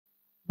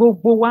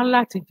gbogbo wa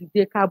láti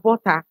dìde ká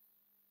bọ́ta.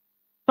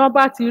 Tán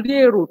bá ti rí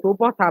èrò tó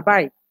bọ́ta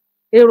báyìí,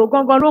 èrò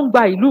gangan ló ń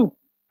gba ìlú.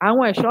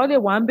 Àwọn ẹ̀ṣọ́ lè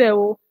wà ń bẹ̀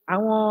o,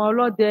 àwọn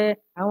ọlọ́dẹ,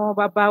 àwọn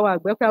bàbá wa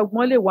àgbẹ̀kẹ́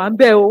ọgbọ́n lè wà ń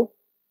bẹ̀ o,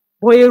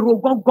 bó èrò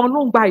gangan ló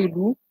ń gba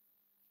ìlú.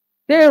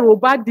 Tí èrò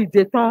bá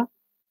dìde tán,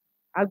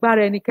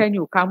 agbára ẹnikẹ́ni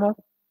ò ká mọ́.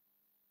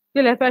 Kí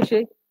lẹ fẹ́ ṣe?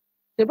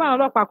 Ṣèbí àwọn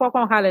ọlọ́pàá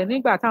kọ́kọ́ halẹ̀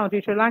nígbà táwọn ti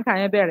Sri Lanka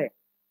yẹn bẹ̀rẹ̀.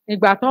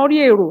 Ìgbà tán rí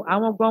èrò,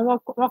 àwọn gan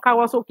wọ́n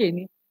káwọ́ sókè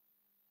ni.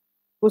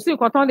 Kò sí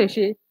nǹkan tán lè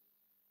ṣe.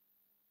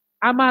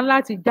 A máa ń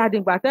láti jáde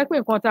ìgbà tẹ́ pé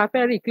nǹkan tá a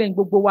fẹ́ reclaim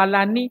gbogbo wa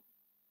la ní.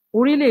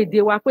 Orílẹ̀-èdè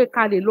wa pé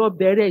ká lè lọ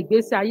bẹ̀rẹ̀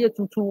ìgbésí ayé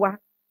tuntun wa.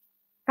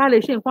 Ká lè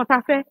ṣe nǹkan tá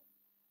a fẹ́.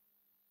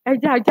 Ẹ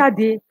jẹ́ a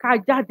jáde, ká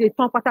jáde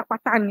tán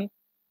pátápátá ni.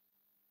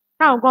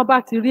 Táwọn gan bá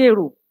ti rí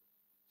èrò,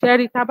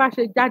 ṣẹ́rí tá a bá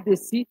ṣe jáde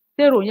sí,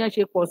 tèrò yẹn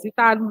ṣe pọ̀ sí,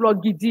 tá a lọ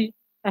gidi.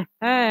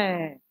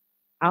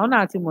 Àwọn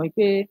náà ti mọ̀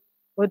pé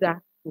ó dáa,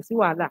 kò sí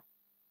wàhálà.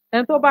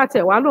 Ẹni tó bá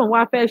tẹ̀ wá lòun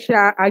wá fẹ́ ṣe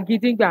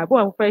agídíngbà, bó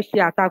òun fẹ́ ṣe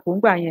àtakò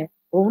ńgbà yẹn,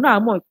 òun náà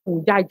mọ̀ kò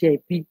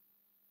jàjẹ̀bi.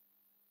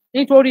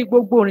 Nítorí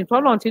gbogbo òrìn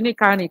tọ́lọ́run ti ní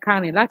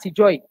karìn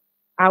látijọ́ yìí,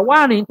 àwa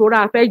rìn torí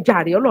a fẹ́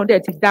jàre, Ọlọ́run dẹ̀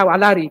ti dá wa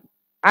láre,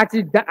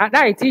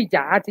 láì tí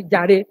ìjà a ti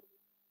jàre.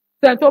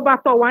 Tẹ́ni tó bá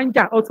tọ́ wa ń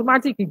jà,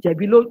 automatic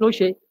jẹ̀bi ló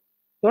ṣe.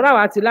 Torí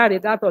àwa ti láre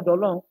látọ̀dọ̀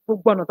Ọlọ́run,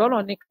 gbogbo ọ̀nà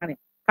tọ́lọ́run ní karìn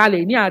ká lè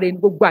ní àre ní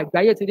gbogbo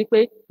àgbáyé ti rí pé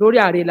lórí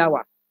àre la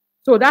wà.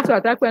 So that's why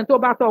àtẹ́pẹ́ tó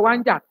bá tọ́ wa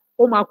ń jà,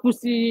 ó máa kú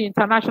sí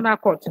international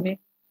court ni.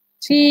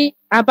 Tí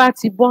a bá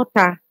ti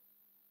bọ́ta,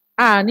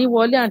 a ní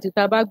wọlé àǹtí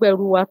tá a bá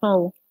gbẹ̀rù wa tán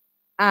o,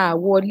 a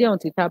wọlé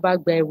àǹtí tá a bá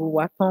gbẹ̀rù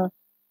wa tán.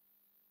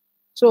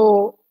 So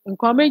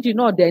nǹkan méjì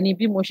náà dẹ̀ ni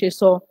bí mo ṣe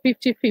sọ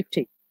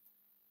 50-50.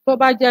 Tó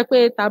bá jẹ́ pé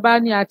tá a bá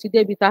ní a ti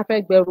débi tá a fẹ́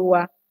gbẹ̀rù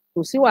wa, kò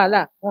sí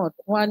wàhálà,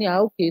 wọ́n á ní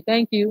okay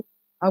thank you,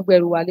 wọ́n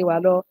gbẹ̀rù wa lé wa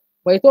lọ.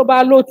 Bọ̀ tó bá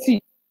lótì,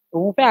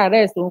 òun fẹ́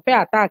arrest, òun fẹ́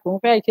attack, òun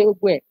fẹ́ ṣe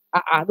gbogbo ẹ̀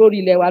lórí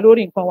ilẹ̀ wa,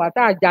 lórí nǹkan wa,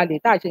 tá a jalè,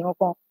 tá a ṣe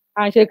nǹkan,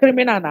 à ń ṣe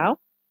criminal now.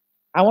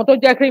 Àwọn tó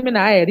jẹ́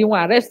criminal ẹ̀ rí wọn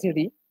arrest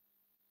rí.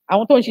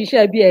 Àwọn tó ń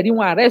ṣiṣẹ́ bí ẹ̀ rí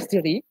wọn arrest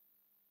rí.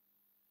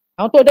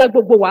 Àwọn tó dẹ́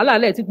gbogbo wàhálà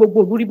lẹ̀ tí gbogbo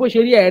òlú rí bó ṣe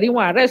rí ẹ̀ rí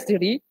wọn arrest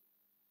rí.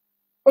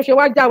 Ó ṣe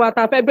wá já wa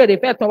ta fẹ́ bèrè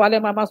fẹ́ tán wa lẹ́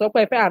máa sọ pé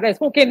ẹ fẹ́ arrest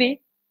fún kíni?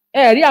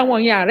 Ẹ̀ rí àwọn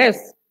yẹn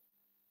arrest.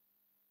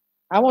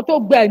 Àwọn tó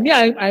gba ẹ̀mí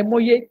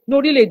àìmọye ní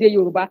orílẹ̀-èdè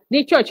Yorùbá, ní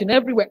church and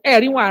everywhere, ẹ̀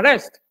rí wọn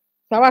arrest.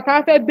 Tàwa tá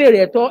fẹ́ bèrè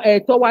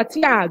ẹ̀tọ́ wa tí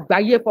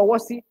àgbáyé fọwọ́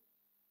sí,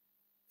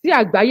 tí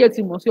àgbáyé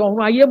ti mọ̀ sí,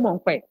 ọ̀run ayé mọ̀ ń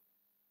pẹ̀.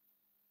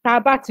 Tá a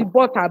bá ti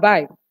bọ́ tà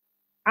báyìí,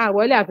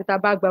 àwọlé àfi tá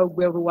a bá gba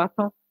gbogbo ẹrù wa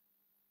tán.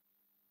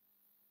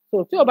 So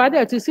tí ò bá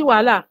dẹ̀ ti sí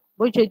wàhálà,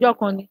 bó ṣe ijọ́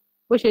kan ni,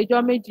 bó ṣe ijọ́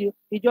méjì,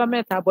 ijọ́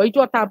mẹ́ta, bọ̀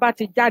ijọ́ tá a bá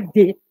ti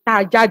jáde, tá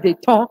a jáde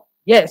tán,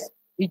 yes,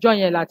 ijọ́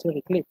yẹn láti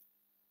reclaim.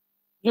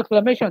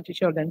 Reclaimation ti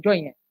ṣe ọ̀dẹ̀ ijọ́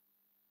yẹn.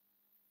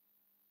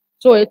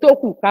 So ètò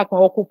kù kákan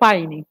occupy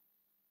ni.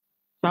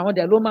 Àwọn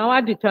dẹ̀ ló máa wá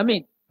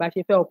determine bá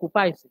ṣe fẹ́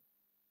occupy sí.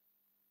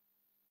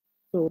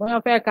 So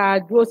wọ́n fẹ́ ká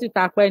dúró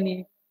síta pẹ́ ni,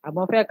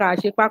 àbọ̀n fẹ́ ká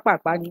ṣe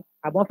pápápá ni,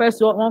 àbọ̀n fẹ́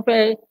sọ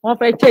wọ́n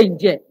fẹ́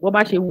change ẹ̀ bó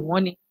bá ṣe wù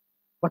wọ́n ni.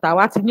 But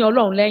àwa ti ní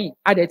Ọlọ́run lẹ́yìn,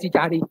 a dẹ̀ ti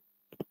jàre.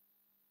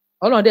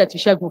 Ọlọ́run dẹ̀ ti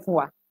ṣẹ́gun fún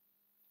wa.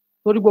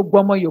 Torí gbogbo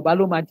ọmọ Yorùbá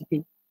ló máa dìde.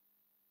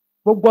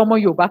 Gbogbo ọmọ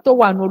Yorùbá tó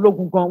wà ní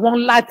ológun gan, wọ́n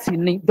láti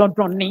ní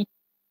dandan ní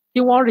kí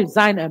wọ́n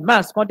resign en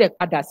masse kán dẹ̀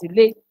padà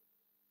sílé.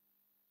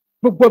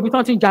 Gbogbo ibi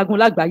tán ti ń jagun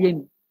lágbàáyé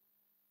ni.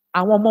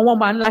 Àwọn ọmọ wọn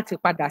máa ń láti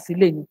padà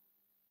sílé ni.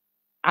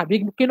 Àbí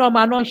kí náà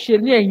máa náà ṣe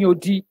ní ẹ̀yìn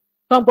odi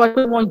tán gbọ́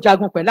pé wọ́n ń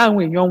jagun pẹ̀lú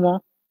àwọn èèyàn wọn,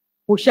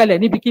 kò ṣẹlẹ̀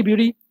níbikíbi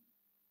rí.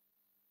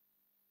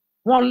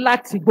 Wọ́n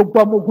láti gbogbo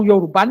ọmọ ogun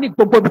Yorùbá ní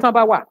gbogbo ibi tán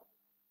bá wà.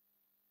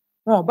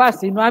 Wọn ò bá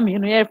sí inú army,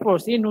 inú air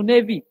force, inú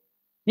navy,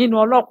 nínú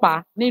ọlọ́pàá,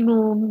 nínú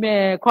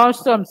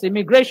customs,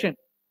 immigration,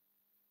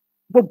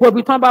 gbogbo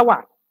ibi tán bá wà,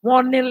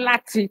 wọ́n ní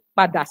láti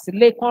padà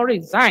sílé kán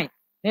resign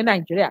ní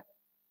Nàìjíríà.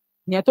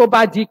 Ìyẹn tó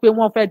bá di pé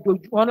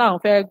wọ́n láwọn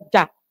fẹ́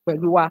jà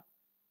pẹ̀lú wa,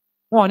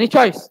 wọn ò ní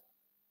choice.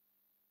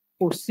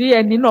 Kò sí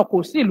ẹni náà, kò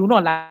sí ìlú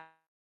náà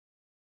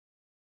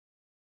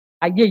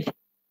láyé yìí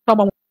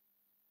tọmọ wọn.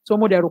 So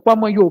mo dẹ̀ rò pé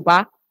ọmọ Yorùbá,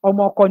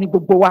 ọmọ ọkọ ni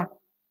gbogbo wa.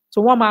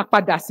 So wọ́n máa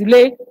padà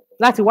sílé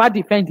láti wá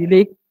defend ilé.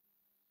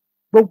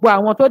 Gbogbo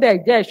àwọn tó dẹ̀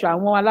jẹ́ ẹ̀ṣọ́,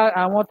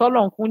 àwọn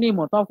tọ́lọ̀ ń fún ní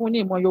ìmọ̀, tán fún ní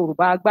ìmọ̀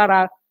Yorùbá agbára,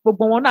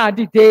 gbogbo wọn náà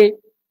dìde.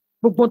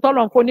 Gbogbo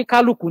tọ́lọ̀ ń fún ní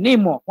kálukú ní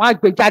ìmọ̀, wọ́n á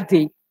gbé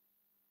jáde.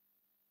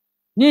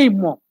 Ní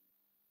ìmọ̀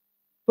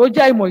tó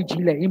jẹ́ ìmọ̀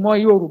ìjìnlẹ̀, ìmọ̀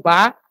Yorùbá,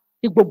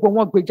 kí gbogbo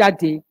wọn gbé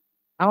jáde.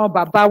 Àwọn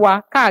bàbá wa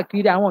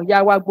káàkiri, àwọn ìyá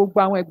wa, gbogbo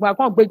àwọn ẹ̀gbọ́n wa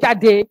kàn gbé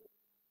jáde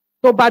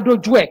tó bá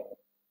dojú ẹ̀.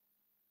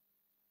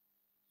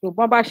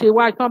 Ṣùgbọ́n bá ṣe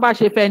wá, tán bá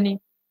ṣe fẹ́ ni,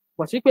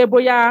 kò sí pé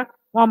bóyá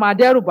wọ́n máa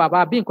dẹ́rù bàbá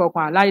bí nǹkan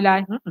kan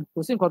láíláí. Kò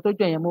sí nǹkan tó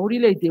jọ yẹn mọ́.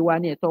 Orílẹ̀-èdè wa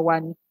ni, ẹ̀tọ́ wa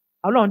ni.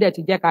 Ọlọ́run dẹ̀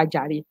ti jẹ́ ká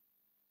jàre.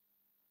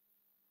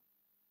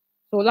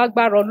 So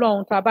lágbára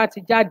Ọlọ́run tá a bá ti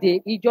jáde,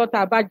 ijọ́ tá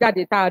a bá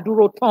jáde tá a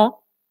dúró tán,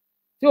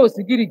 tí ò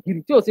sí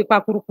gìrìgìrì, tí ò sí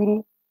pakurukuru,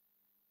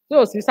 tí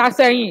ò sí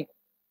sásẹ́yìn,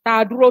 tá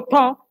a dúró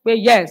tán pé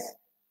yes,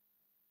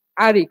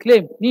 a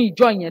reclaim ní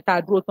ìjọ́ yẹn tá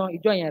a dúró tán,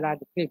 ìjọ́ yẹn la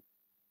reclaim.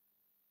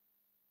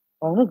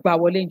 Ọ̀run gbà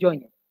wọlé ìjọ́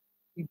yẹn,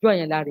 ìjọ́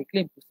yẹn la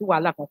reclaim, kò sí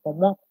wàhálà kankan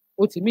mọ́.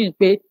 Ó ti mean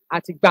pé a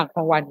ti gba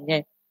nǹkan wa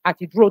nìyẹn, a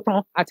ti dúró tán,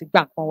 a ti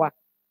gba nǹkan wa.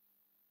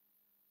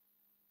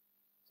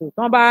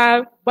 tán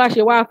bá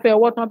ṣe wá fẹ́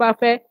ọwọ́ tán bá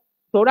fẹ́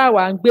torí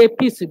àwa ń gbé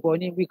peace bọ̀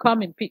ni we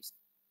come in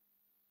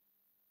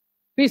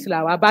peace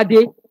làwa bá dé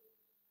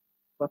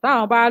bọ̀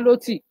táwọn bá ló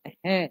tì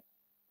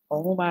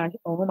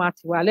ọ̀run máa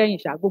tì wá lẹ́yìn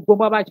ṣá gbogbo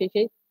bá ṣe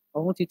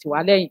ọ̀run ti tì wá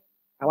lẹ́yìn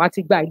àwa ti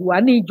gba ìlú wa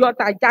ní ìjọ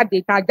tá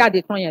jáde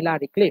tán yẹn la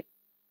reclaim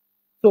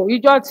so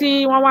ìjọ tí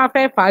wọ́n wá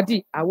fẹ́ fàádì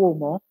àwọn ò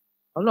mọ̀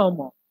Ọlọ́run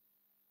mọ̀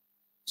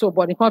so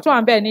bọ̀ nìkan tó wà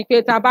ń bẹ̀ ni pé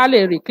tá a bá lè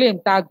reclaim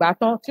tá a gbà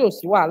tán tí ò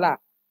sí wàhálà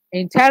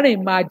interim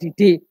máa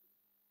dìde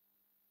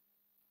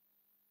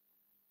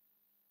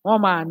wọ́n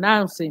máa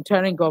announce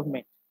interim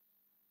government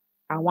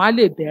àwọn á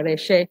lè bẹ̀rẹ̀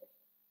iṣẹ́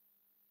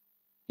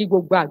kí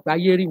gbogbo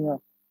àgbáyé rí wọn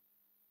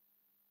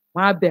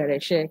wọ́n á bẹ̀rẹ̀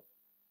iṣẹ́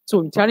so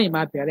interim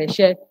máa bẹ̀rẹ̀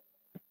iṣẹ́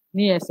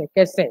ní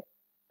ẹsẹ̀kẹsẹ̀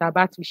tá a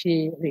bá ti ṣe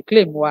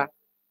reclaim wa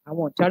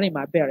àwọn interim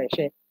máa bẹ̀rẹ̀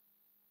iṣẹ́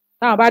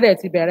táwọn bá dẹ̀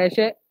ti bẹ̀rẹ̀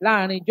iṣẹ́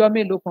láàrin ijọ́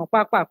mélòó kan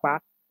pápápá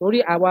torí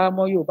àwa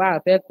ọmọ Yorùbá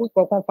àfẹ́ kú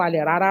kankan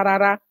falẹ̀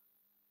rárá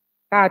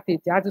ká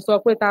tètè á ti sọ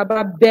pé tá a bá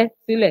bẹ́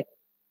sílẹ̀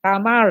ká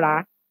má rà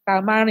á ká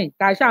má rìn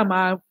ká ṣáà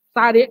máa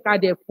sáré ká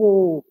dẹ̀ fò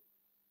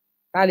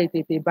ká lè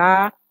tètè bá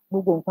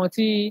gbogbo nǹkan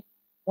tí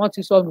wọ́n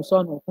ti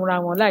sọnù fúnra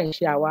wọn láì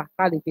ṣe àwa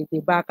ká lè tètè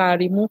bá ká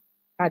rí mú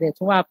ká dẹ̀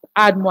tún wá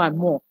add more and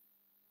more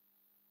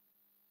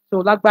so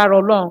lágbára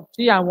Ọlọ́run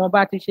tí àwọn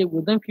bá ti ṣe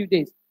within few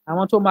days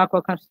àwọn tó máa kọ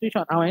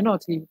constitution àwọn yẹn náà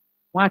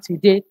wọ́n á ti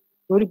dé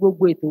torí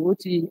gbogbo ètò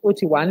ó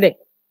ti wà ńlẹ̀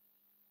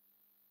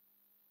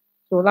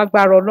so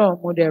lágbára Ọlọ́run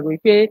mo dẹ̀ rò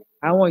pé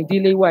àwọn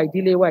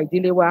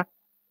ìdílé wa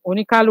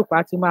oníkálùkù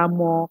á ti máa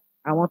mọ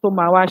àwọn tó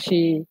máa wá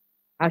ṣe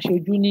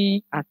aṣojú ní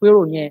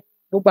àpérò yẹn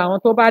gbogbo àwọn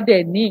tó bá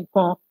dẹ̀ ní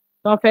nǹkan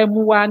tó fẹ́ mú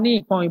wá ní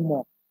nǹkan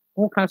ìmọ̀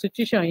fún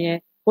constitution yẹn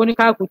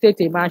oníkálùkù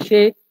tètè máa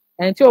ṣe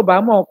ẹni tí ò bá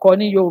mọ̀ kọ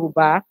ní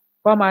Yorùbá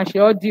kó máa ṣe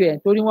audio ẹ̀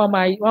torí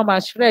wọ́n máa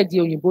shred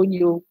òyìnbó ni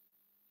o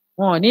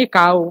wọn ò ní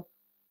ìka o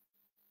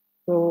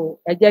so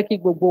ẹ jẹ́ kí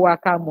gbogbo wa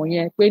ká mọ̀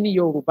yẹn pé ní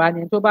Yorùbá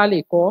ni tó bá lè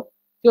kọ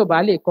tí ò bá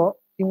lè kọ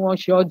kí wọ́n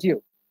ṣe audio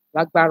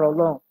lágbára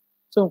Ọlọ́run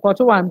so nǹkan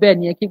tó wà ń bẹ̀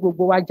nìyẹn kí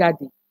gbogbo wa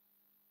jáde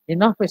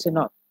enough is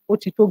enough ó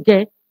ti tó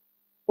gẹ́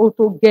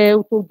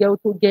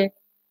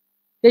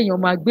téèyàn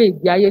máa gbé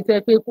ìgbé ayé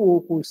tẹ́ pé kò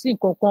sí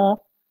nǹkan kan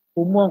kò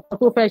mọ nǹkan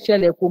tó fẹ́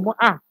ṣẹlẹ̀ kò mọ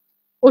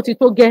ó ti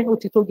tó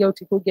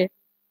gẹ́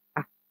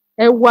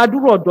ẹ wo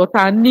adúrò ọ̀dọ́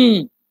tá a ní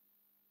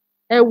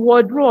ẹ wo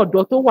adúrò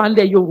ọ̀dọ́ tó wà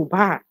nílẹ̀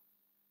Yorùbá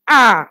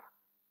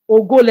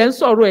ògo lẹ ń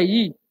sọ̀rọ̀ ẹ̀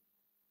yìí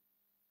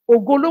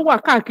ògo ló wà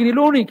káàkiri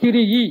ló rìn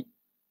kiri yìí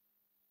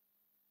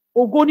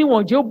ògo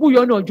níwọ̀n jẹ́ ó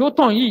búyọ náà jó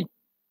tàn yìí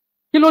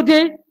kí ló dé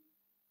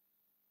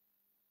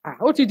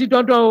ó ti di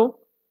dandan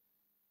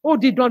ó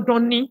di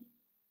dandan ni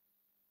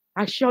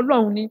àṣẹ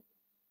Ọlọ́run ni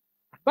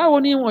báwo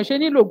ni wọ́n ṣe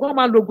ní lògó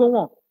máa lògó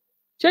wọn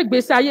ṣé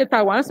gbèsè ayé ta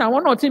wà ń sàn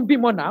àwọn náà ti ń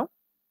bímọ náà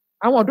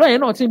àwọn ọ̀dọ́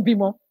yẹn náà ti ń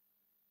bímọ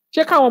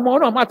ṣé káwọn ọmọ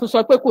náà máa tún sọ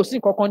pé kò sí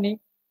nǹkan kan ní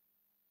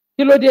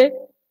kí ló dé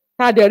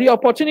tá a dẹ̀ rí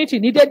opportunity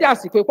ní dédé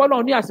àsìkò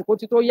ìpọ́nlọ́run ní àsìkò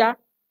tí tó yá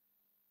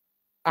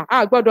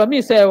gbọ́dọ̀ mí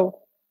ìṣe o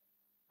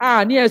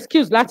ní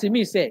excuse láti mí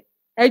ìṣe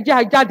ẹ jẹ́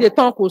ajáde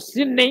tán kò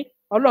sí ní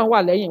Ọlọ́run wà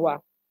lẹ́yìn wa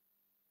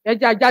ẹ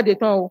jẹ́ ajáde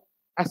tán o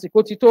àsìkò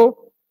ti tó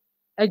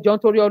ẹ jọ̀ọ́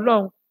nítorí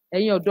Ọlọ́run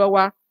ẹ̀yin ọ̀dọ́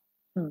wa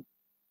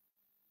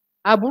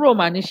àbúrò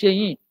mà ní ṣe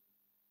yín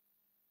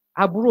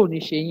àbúrò ní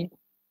ṣe yín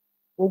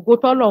ògo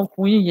tọ́lọ́run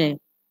fún yín yẹn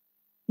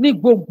ní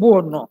gbogbo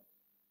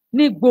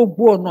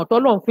ọ̀nà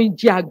tọ́lọ́run fi ń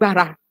jẹ́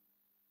agbára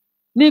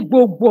ní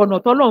gbogbo ọ̀nà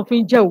tọ́lọ́run fi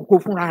ń jẹ́ ògo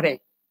fúnra rẹ̀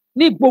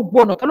ní gbogbo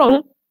ọ̀nà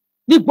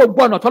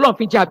tọ́lọ́run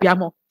fi ń jẹ́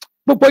abiyamọ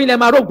gbogbo yín lẹ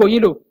máa rógo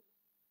yín lò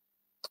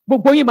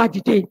gbogbo yín máa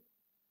dìde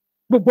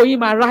gbogbo yín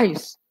máa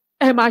rise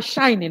ẹ máa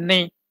shine ní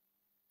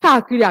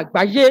káàkiri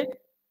àgbáyé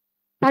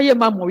táyé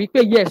máa mọ̀ wípé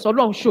yes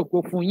Ọlọ́run ṣògo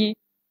fún yín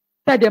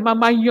tẹ́ẹ̀dẹ̀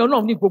máa yan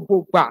Ọlọ́run ní gbogbo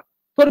ìgbà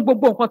torí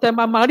gbogbo nǹkan tẹ́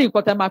máa rí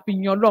nǹkan tẹ́ máa fi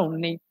yan Ọlọ́run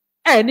ni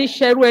ẹ ní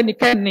ṣẹrú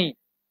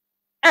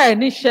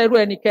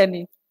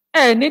ẹnikẹ́ni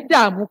ẹ ní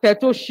dààmú kẹ́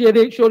tó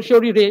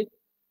ṣoríire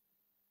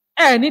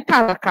ẹ ní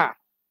tàràkà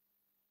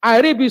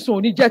àìríbisùn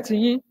ò ní jẹ́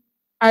tiyín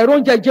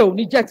àìróúnjẹjẹ ò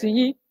ní jẹ́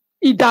tiyín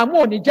ìdààmú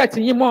ò ní jẹ́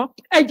tiyín mọ́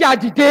ẹ jẹ́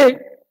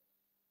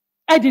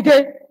àdìde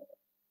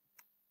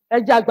ẹ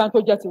jẹ́ àgbà tó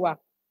jẹ́ tiwa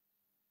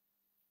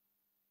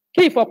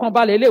kí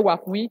ìfọ̀kànbalẹ̀ lè wà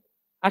fún yín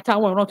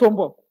àtàwọn ìran tó ń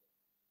bọ̀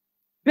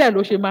bẹ́ẹ̀ ló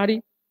ṣe máa rí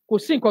kò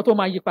sí nǹkan tó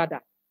máa yí padà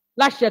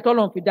láṣẹ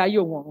tọ́lọ́run fi dá ayé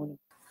òun ọ̀run ni.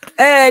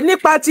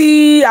 nípa ti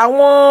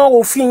àwọn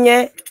òfin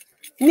yẹn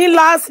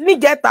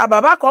níjẹta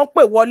bàbá kan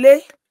pè wọlé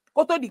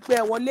kó tó di pé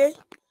ẹ wọlé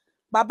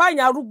bàbá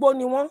yẹn arúgbó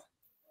ni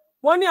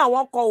wọ́n ní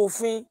àwọn kọ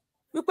òfin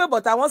wípé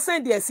bọ̀tà wọ́n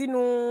sẹ́ndì ẹ̀ sínú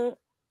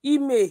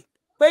email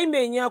pé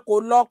email yẹn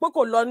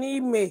kò lọ ní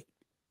email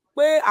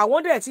pé àwọn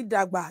dẹ̀ ti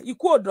dàgbà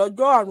ikú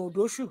òdọ́jọ́ àrùn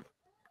òdóṣù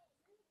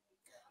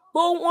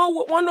pé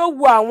wọ́n ló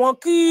wu àwọn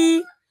kí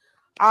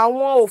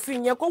àwọn òfin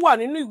yẹn kó wà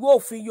nínú ìwé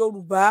òfin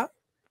Yorùbá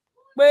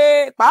pé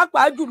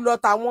pàápàá jùlọ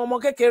tàwọn ọmọ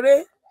kékeré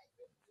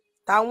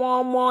tàwọn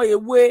ọmọ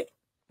èwe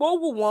pé ó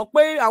wù wọ́n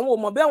pé àwọn ò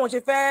mọ̀ bí àwọn ṣe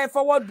fẹ́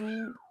fọwọ́dù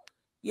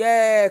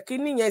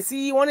kíní yẹn sí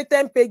wọ́n ní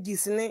 10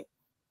 pages ni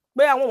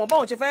pé àwọn ò mọ̀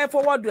báwọn ṣe fẹ́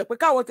fọwọ́dù ẹ̀ pé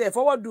káwọn tẹ̀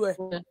fọwọ́dù ẹ̀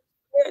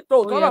tó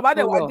tọ́lọ̀ bá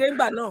dẹ̀ wá dé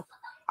ńgbà náà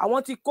àwọn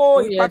ti kó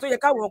ipa tó yẹ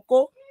káwọn kó.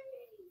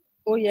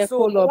 ó yẹ so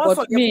kó lọ wọ́n but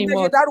sọ yẹn mi fún mi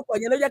mọ̀ ṣe dárúkọ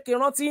yẹn ló jẹ́ kí n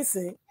rántí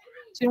ìsìn.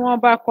 tí wọ́n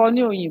bá kọ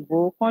ní òyìnbó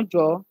kán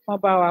jọ kán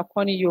bá wa kọ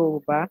ní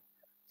yorùbá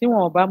tí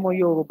wọn ò bá mọ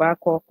yorùbá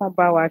kọ kán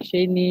bá wa ṣe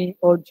ní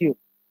audio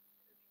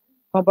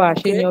kán bá wa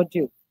ṣe ní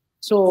audio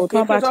so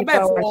tán kí bá n sọ ti bá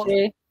bẹ́ẹ̀ fún wa wọn. ṣe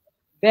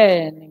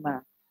bẹ́ẹ̀ ni mà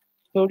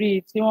torí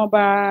tí wọ́n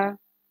bá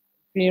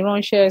fi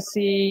ránṣẹ́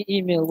sí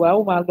email wa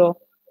ó máa lọ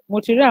mo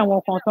ti rí àwọn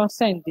kan tán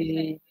sẹ́ǹdì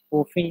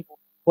òfin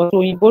but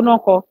òyìnbó náà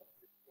kọ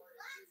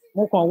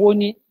mo kàn wo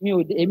ni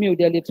èmi ò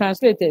dẹ̀ lè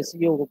translate ẹ̀ sí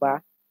yorùbá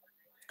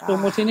so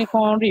mo ti ní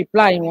kán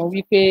reply wọn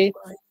wípé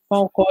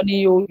kán kọ ní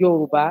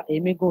yorùbá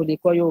èmi gan ò lè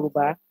kọ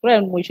yorùbá rẹ̀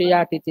mo ṣe ya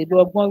tètè lo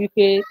ọgbọ́n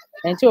wípé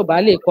ẹni tí ò bá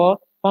lè kọ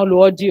kán lo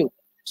audio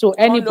so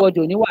anybody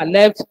ò ní wà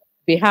left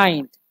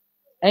behind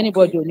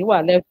anybody ò ní wà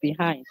left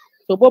behind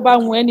so bó bá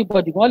wù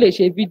anybody wọ́n lè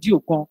ṣe fídíò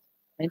kan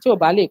ẹni tí ò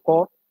bá lè kọ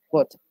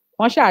but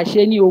wọ́n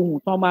ṣàṣe ní ohun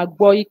tán máa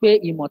gbọ́ wípé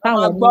ìmọ̀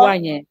táwọn mú wá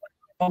yẹn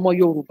ọmọ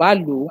yorùbá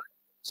lò ó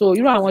so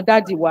irú àwọn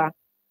dádì wa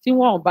tí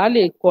wọn ò bá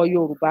lè kọ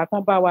yorùbá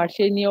kán bá wa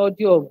ṣe ní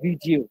audio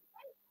video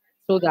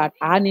so that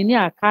a ní ní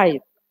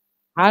archive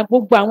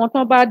gbogbo àwọn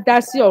tán bá dá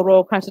sí ọ̀rọ̀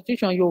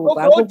constitution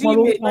yorùbá gbogbo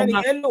orúkọ máa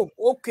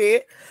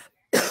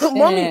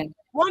mọ́mì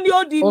wọ́n ní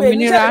ó di email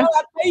níṣẹ́ ìwọ́n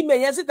wá pé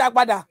email yẹn síta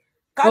padà.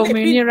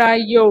 òmìnira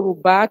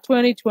yorùbá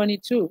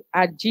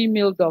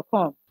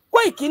 2022@gmail.com.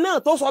 Koiki náà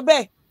tó sọ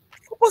bẹ́ẹ̀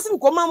ó possible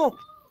kó má mọ̀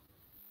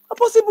ó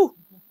possible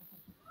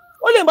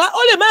ó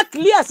lè má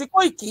clear sí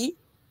Koiki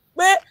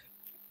pé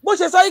bó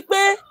ṣe sọ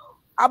pé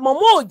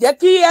àmọ̀mọ́ ò jẹ́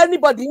kí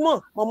anybody mọ̀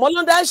mọ̀mọ́ ló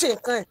ń dá ṣe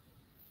nǹkan ẹ̀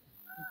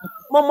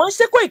mọ̀mọ́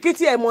ṣé Koiki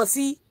tiẹ̀ mọ̀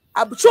sí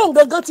àbí ṣé òun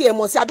gangan tiẹ̀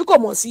mọ̀ sí àbí kò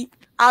mọ̀ sí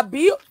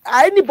àbí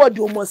anybody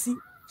ò mọ̀ sí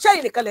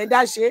ṣẹ́yìn nìkan lẹ̀ ń dá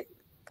ṣe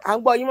à ń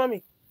gbọ́ yín mọ́mì.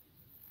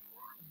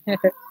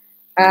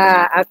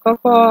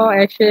 àkọ́kọ́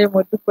ẹ ṣé mo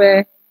dúpẹ́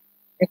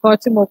nǹkan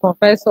tí mo kàn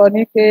fẹ́ sọ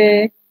ni pé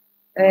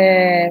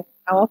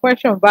àwọn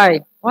question báyìí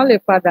wọ́n lè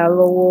padà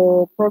lọ wo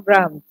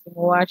program tí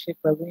mo wá ṣe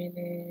pẹ̀lú yín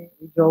ní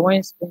ìjọ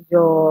Wednesday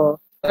ìjọ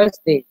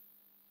Thursday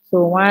so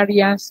wọ́n á rí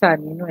answer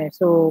nínú ẹ̀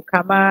so ká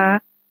má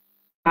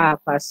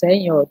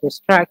àfàsẹ́yìn or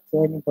distract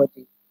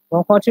anybody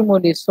nǹkan tí mo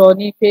lè sọ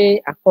ni pé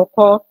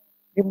àkọ́kọ́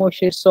bí mo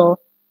ṣe sọ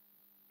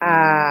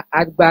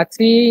àgbà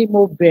tí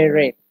mo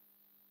bẹ̀rẹ̀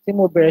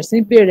sí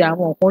béèrè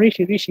àwọn nǹkan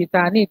oríṣiríṣi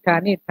ta ní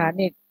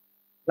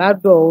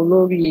ládọ̀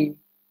olórí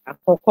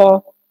àkọ́kọ́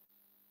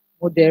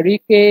mo dẹ̀ rí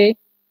pé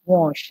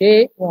wọn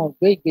ò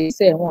gbé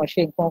ìgbésẹ̀ wọn ò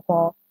ṣe nǹkan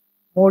kan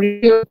mo rí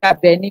pé ó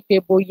dàbẹ̀ ní pé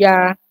bóyá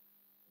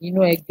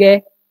inú ẹgbẹ́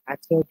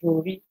àti ọjọ́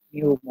orí mi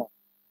ò mọ̀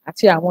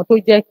àti àwọn tó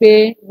jẹ́ pé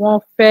wọ́n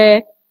fẹ́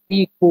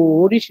ipò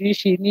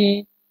oríṣiríṣi ní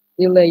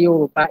ilẹ̀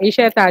Yorùbá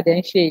iṣẹ́ tá a dẹ̀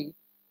ń ṣe yìí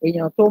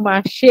èèyàn tó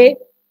máa ṣe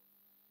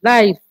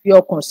láì fi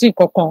ọkàn sí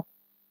nǹkan kan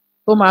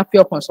tó máa fi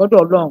ọkàn sọ́dọ̀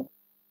Ọlọ́run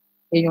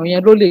èèyàn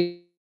yẹn ló lè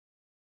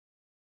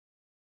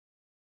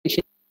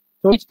ṣe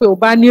torí pé o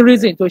bá ní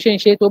reason tó ṣe ń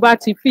ṣe tó bá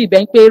ti fi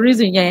ìbẹ́ ń pé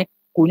reason yẹn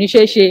kò ní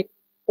ṣeé ṣe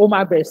ó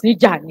máa bẹ̀rẹ̀ sí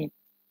jà ni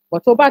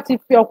but tó bá ti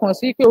fi ọkàn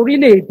sí pé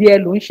orílẹ̀-èdè ẹ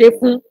ló ń ṣe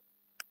fún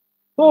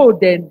tó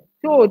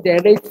ò dẹ̀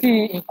retí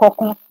nǹkan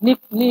kan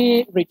ní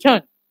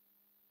return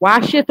wàá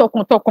ṣe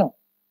tọkàntọkàn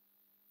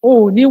o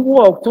ò ní wò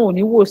ọ̀tún ò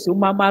ní wò sí o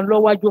máa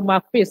lọ́wájú o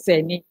máa fèsì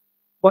ẹ̀ ni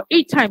but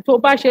each time tó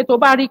bá ṣe tó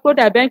bá rí kó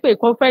dàbẹ́ pé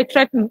nǹkan fẹ́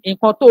threaten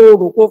nǹkan tó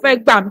rò kó fẹ́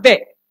gbà ń bẹ̀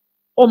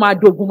ó máa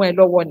dogun mọ́ ẹ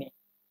lọ́wọ́ ni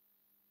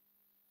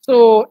so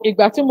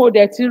ìgbà tí mo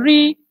dẹ̀ ti rí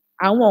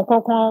àwọn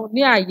nǹkan kan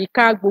ní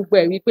àyíká gbogbo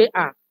ẹ̀ wípé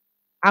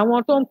àwọn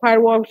tó ń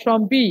pariwo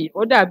Sean B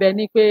ó dàbẹ́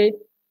ní pé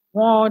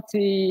wọ́n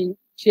ti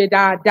ṣe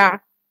dáadáa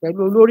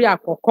pẹ̀lú olórí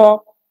àkọ́kọ́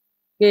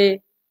pé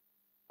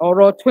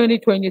ọ̀rọ̀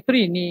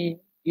 2023 ni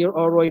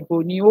ọ̀rọ̀ ìbò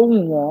ni ó wù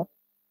wọ́n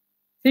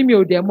tí mi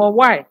ò dẹ̀ mọ̀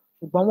why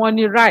ṣùgbọ́n wọ́n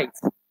ní right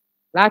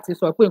láti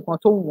sọ pé nǹkan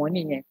tó wù wọ́n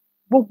nìyẹn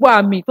gbogbo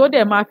àmì tó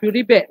dẹ̀ máa fi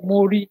rí bẹ́ẹ̀ mo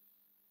rí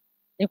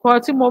nǹkan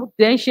tí mo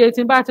dẹ̀ ń ṣe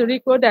tí n bá ti rí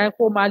pé ó dà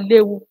kó máa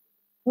léwu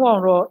fún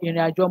ọ̀rọ̀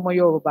ìrìn àjò ọmọ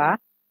Yorùbá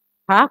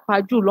pàápàá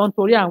jùlọ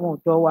nítorí àwọn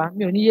ọ̀dọ́ wa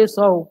mi ò ní yé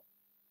sọ o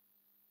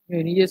mi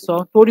ò ní yé sọ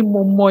torí mo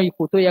mọ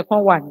ipò tó yẹ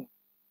kán wà ní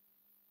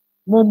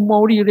mo mọ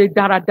oríire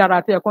dáradára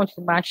tó yẹ kán sì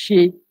máa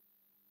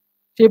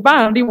ṣe bá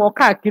ń rí wọn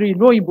káàkiri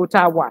ìlú òyìnbó tá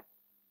a wà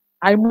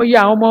àìmọye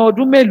àwọn ọmọ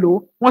ọdún mélòó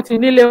wọ́n ti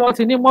nílé wọ́n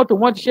ti ní mọ́tò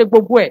wọ́n ti ṣe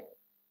gbogbo ẹ̀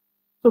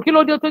so kí ló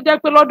dé tó jẹ́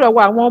pé lọ́dọ̀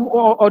wa àwọn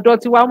ọ̀dọ́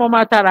tiwa wọ́n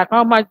máa tàràkà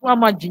wọ́n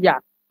máa jìyà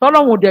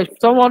tọ́lọ́hun dẹ̀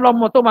sọ wọ́n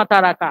lọ́mọ tó máa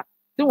tàràkà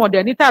tí wọ́n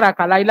dẹ̀ ní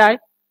tàràkà láíláí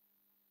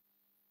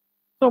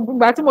so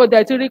ìgbà tí mo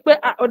dẹ̀ ti rí pé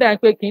ó dà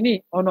pé kínní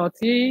ọ̀nà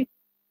tí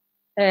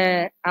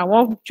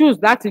àwọn choose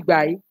láti gbà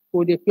yìí kò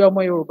lè pe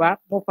ọmọ Yorùbá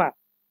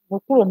mo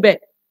kúrò ńbẹ̀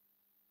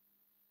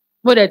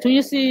mo dẹ̀ tún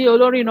yí sí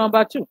olórí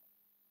number 2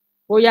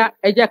 bóyá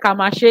ẹ jẹ́ ká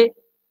máa ṣe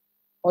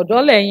ọ̀dọ́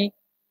lẹ́yìn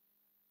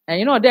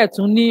ẹ̀yin náà dẹ̀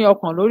tún ní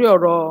ọkàn lórí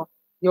ọ̀rọ̀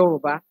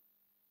Yorùbá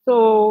so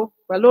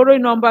pẹ̀lú olórí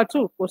number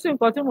 2 kò sí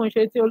nǹkan tí mò ń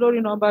ṣe tí olórí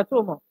number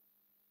 2 mọ̀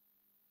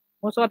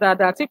mo sọ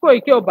dáadáa tí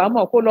Koiki ò bá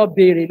mọ̀ kó lọ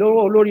béèrè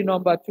lọ́wọ́ olórí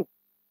number 2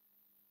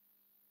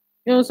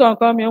 mi ń sọ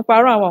nǹkan mi ń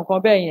parọ́ àwọn nǹkan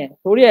bẹ́ẹ̀ yẹn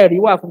torí ẹ̀rí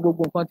wà fún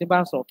gbogbo nǹkan tí bá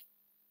ń sọ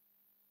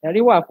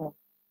ẹ̀rí wà fún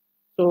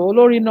so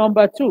olórí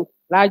number 2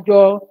 lájọ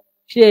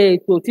ṣe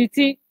ètò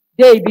títí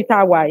dé ibi tá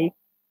a wà yìí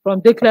from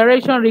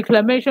declaration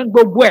reclamation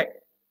gbogbo ẹ̀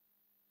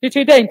títí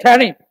dé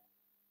interim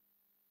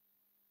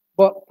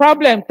but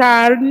problem tá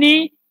a ní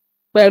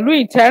pẹ̀lú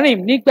interim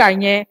nígbà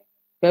yẹn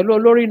pẹ̀lú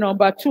olórí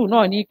number 2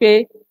 náà ni pé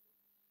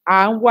à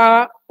ń wá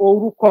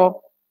orúkọ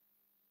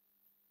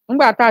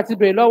nígbà tá a ti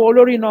bèrè lọ́wọ́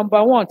olórí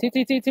number 1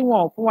 títí tí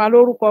wọn ò fún wa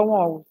lórúkọ,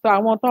 wọn ò sọ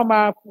àwọn tán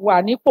máa wà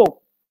nípò,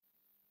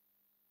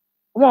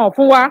 wọn ò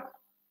fún wa.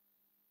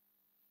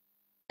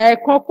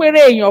 ẹ̀ẹ̀kan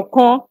péré èèyàn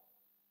kan,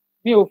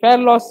 mi ò fẹ́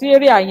lọ sí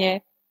area yẹn,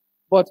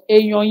 but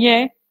èèyàn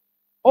yẹn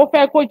ó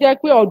fẹ́ kó jẹ́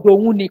pé ọ̀dọ̀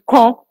òun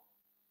nìkan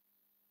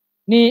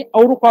ni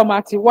orúkọ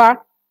máa ti wá,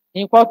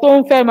 nǹkan tó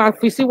ń fẹ́ máa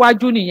fi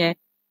síwájú nìyẹn.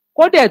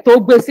 kó dẹ̀ tó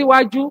gbé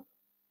síwájú,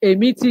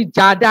 èmi ti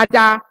jà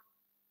dáadáa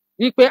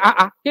wípé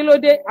kí ló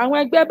dé àwọn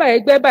ẹgbẹ́ báyìí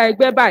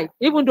ẹgbẹ́ báyìí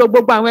even though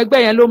gbogbo àwọn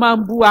ẹgbẹ́ yẹn ló máa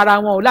ń bú ara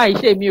wọn ò láì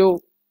ṣe mi o,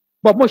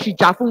 but mo sì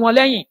jà fún wọn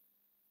lẹ́yìn,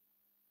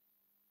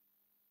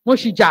 mo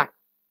sì jà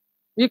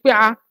wípé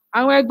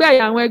àwọn ẹgbẹ́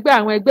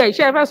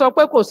iṣẹ́ ẹ fẹ́ sọ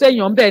pé kò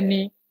séèyàn ń bẹ̀ ni,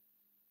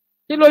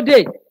 kí ló dé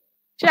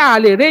ṣé a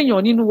lè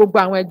réèyàn nínú gbogbo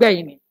àwọn ẹgbẹ́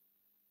yìí ni.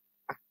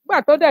 nígbà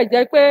tó dẹ̀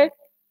jẹ́ pé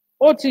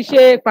ó ti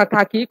ṣe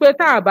pàtàkì pé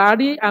tá a bá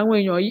rí àwọn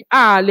èèyàn yìí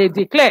a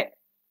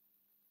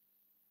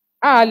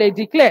lè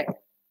declare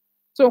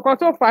so nǹkan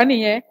tó fà á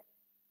nìyẹn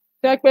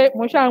jẹ́ pé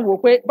mo ṣáà ń wò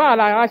pé báwo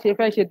la wá ṣe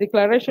fẹ́ ṣe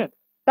declaration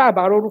tá a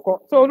bá rórúkọ.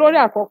 so olórí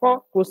àkọ́kọ́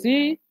kò sí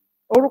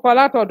orúkọ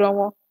látọ̀dọ̀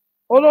wọn,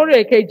 olórí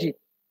èkejì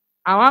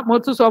àwọn mo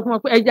tún sọ fún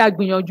wọn pé ẹjẹ́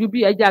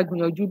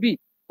àgbìyànjú bí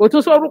kò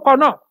tún sórúkọ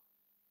náà.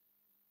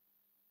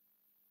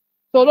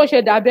 so ló ṣe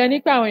dàbí ẹni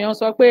pé àwọn èèyàn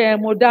sọ pé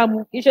mo dámu,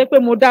 kì í ṣe pé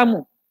mo dámu,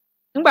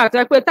 nígbà tó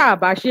pé tá a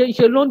bá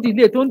ṣe ló ń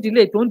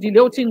dìlé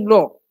ó ti ń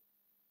lọ.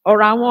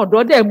 ọ̀rọ̀ àwọn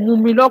ọ̀dọ́ dẹ̀ mú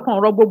mi lọ́kàn,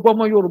 ọ̀rọ̀ gbogbo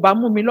ọmọ Yorùbá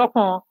mú mi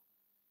lọ́kàn,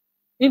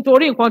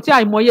 nítorí nǹkan tí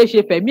àìmọye ṣe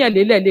fẹ̀mí ẹ̀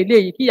lélẹ̀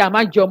lélẹ́yìí, kíyà má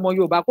jẹ ọmọ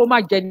Yorùbá, kó má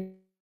jẹ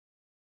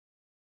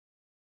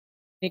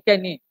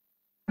nìkẹ́ni.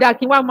 dá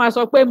kí wá máa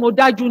sọ pé mo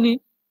dájú ni,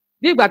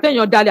 bí ìgbà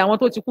téèyàn dalẹ̀ àwọn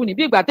tó ti kú ni,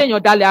 bí ìgbà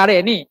téèyàn dalẹ̀ ara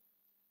ẹ̀ ni.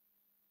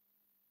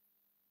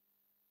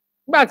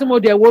 nígbà tí mo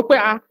dẹ̀ wo pé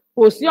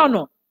kò sí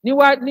ọ̀nà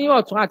ní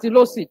ọ̀tún àti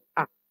lósì,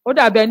 ó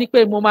dàbí ẹni pé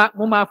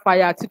mo máa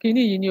fàyà àti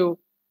kinní yìí ni o.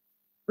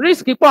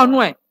 risk pọ̀ nú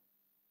ẹ̀,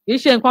 kì í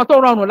ṣe nǹkan tó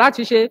rọrùn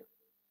láti ṣe,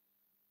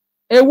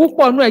 ewu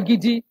pọ̀ nú ẹ̀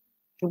gidi.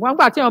 ṣùgbọ́n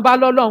nígbà tí èèyàn bá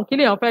lọ́lọ́run, kí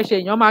lèèyàn fẹ́ ṣe,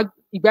 èèyàn máa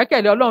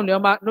ìgbẹ́kẹ̀lé Ọlọ́run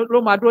ló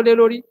máa dúró lé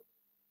lórí.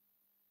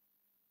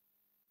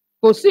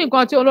 kò sí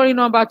nǹkan tí olórí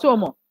number 2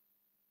 mọ̀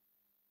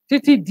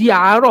títí di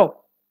àárọ̀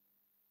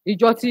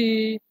ìjọ tí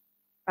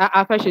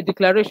a fẹ́ ṣe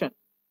declaration,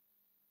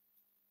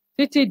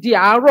 títí di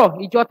àárọ̀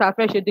ìjọ tá a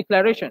fẹ́ ṣe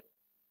declaration.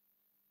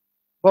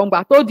 bọ̀ǹgbà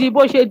tó di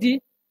bó ṣe di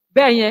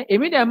bẹ́ẹ̀ yẹn,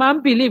 èmi dẹ̀ máa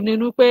ń believe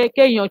nínú pé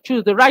kéèyàn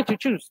choose the right to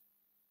choose,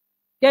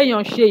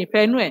 kéèyàn ṣe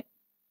ìfẹ́nú ẹ̀.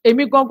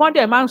 èmi gangan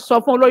dẹ̀ máa ń sọ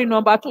fún olórí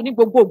number 2 ní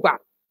gbogbo ìgbà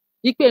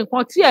wípé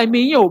nǹkan tí ẹ̀mí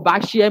yín ò bá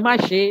ṣe ẹ má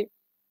ṣe,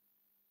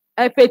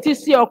 ẹ fetí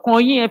sí ọkàn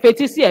yín, ẹ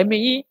fetí sí ẹ̀mí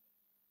yín,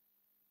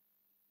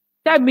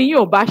 tẹ́mi yín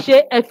ò bá ṣe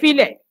ẹ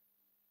filẹ̀.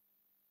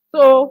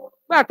 so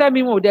gbà tẹ́mi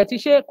wọn ò dẹ̀ ti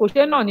ṣe, kò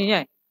ṣe náà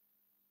nìyẹn.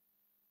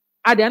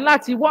 a dẹ̀ ń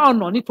láti wá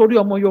ọ̀nà nítorí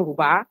ọmọ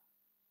Yorùbá,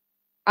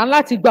 a ń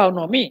láti gba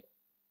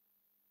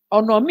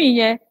ọ̀nà míì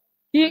yẹn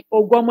kí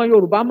ògo ọmọ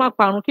Yorùbá má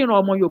parun, kíran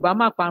ọmọ Yorùbá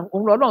má parun.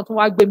 òun lọ́lọ́run tún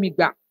wá gbé mi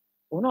gbà,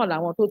 òun náà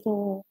làwọn tó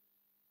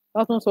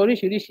tún sọ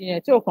oríṣiríṣi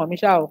yẹn tí ò kàn mí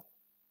ṣá o.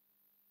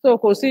 so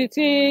kò sí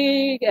tí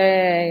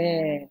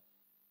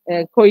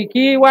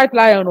Koiki White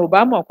Lion ò bá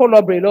mọ̀ kó lọ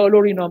bèrè lọ́wọ́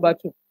lórí number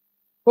 2,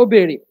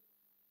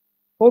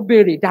 kó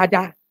béèrè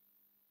dáadáa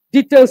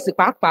details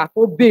pàápàá,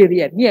 kó béèrè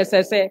ẹ̀ ní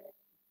ẹsẹsẹ.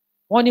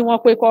 wọ́n ní wọ́n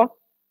pé kọ́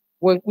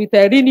with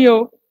ẹ̀rí ni o,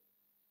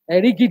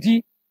 ẹ̀rí gidi.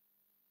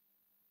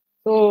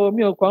 so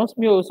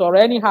mi ò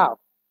sọ̀rọ̀ anyhow,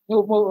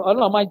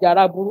 Ọlọ́run máa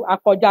jàrá burú,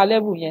 akọjá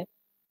level yẹn,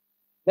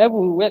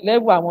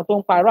 level àwọn tó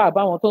ń parọ́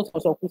àbáwọn tó ń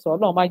sọ̀sọ̀kúsọ,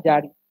 Ọlọ́run máa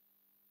jàrí.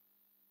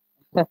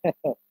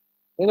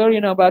 lórí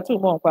number 2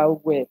 mọ̀ nípa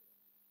gbogbo ẹ̀,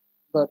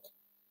 but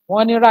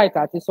wọ́n ní right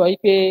àti sọ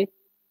pé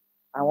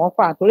àwọn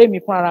fà, torí mi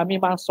fún ara mi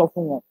máa ń sọ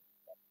fún wọn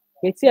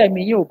pé tí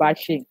ẹ̀mí yìí ò bá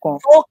ṣe nǹkan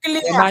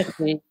ẹ má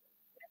ṣe.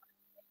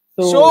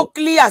 ṣó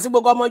clear sí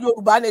gbogbo ọmọ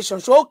Yorùbá nation,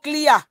 ṣó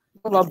clear,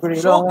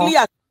 ṣó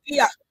clear.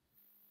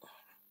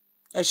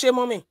 ẹ ṣe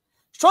mọ́ mi,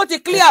 ṣó ti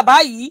clear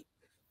báyìí.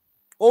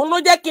 òun ló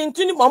jẹ́ kí n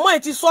tún ní mọ̀mọ́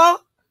ẹ̀ ti sọ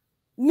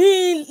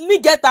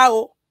níjẹta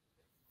o,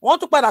 wọ́n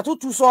tún padà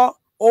tún sọ,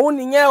 òun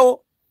nìyẹn o.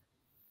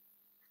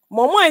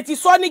 mọ̀mọ́ ẹ̀ ti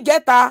sọ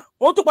níjẹta,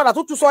 wọ́n tún padà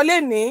tún sọ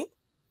lénìí.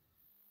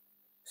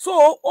 so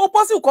ó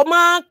pọ́sì kó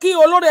máa kí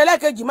olórí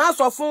ẹlẹ́ẹ̀kejì máa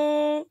sọ fún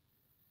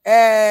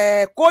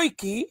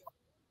Koiki,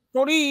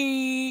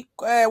 torí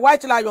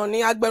White Lion ní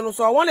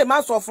agbẹnusọ, wọ́n lè má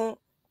sọ fún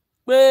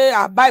pé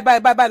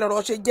báyìí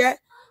lọ̀rọ̀ ṣe jẹ́.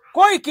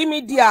 Koiki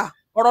Media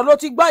ọ̀rọ̀ ló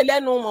ti gbọ́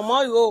ìlẹ́nu mọ̀mọ́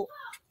yìí o.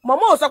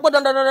 mọ̀mọ́ ò sọ pé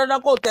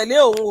dandan kó tẹ̀lé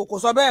òun o, kò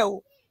sọ bẹ́ẹ̀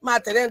o, máa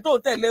tẹ̀lé ẹni tó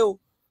tẹ̀lé o.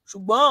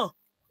 ṣùgbọ́n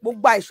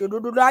gbogbo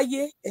àìṣòdodo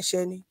láyé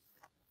ẹ̀ṣẹ̀ ni,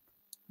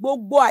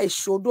 gbogbo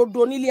àìṣòdodo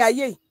nílé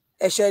ayé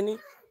ẹ̀ṣẹ̀ ni.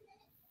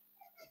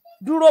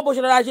 dúró bó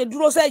ṣe rárá ṣe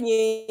dúró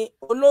sẹ́yìn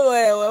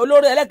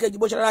olórí ẹlẹ́kejì,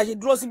 bó ṣe rárá ṣe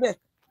dúró síbẹ̀.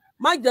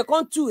 má jẹ́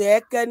kán tù ẹ́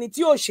kẹni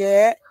tí ò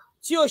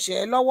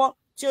ṣẹ́ lọ́wọ́,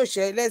 tí ò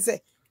ṣẹ́ lẹ́sẹ̀.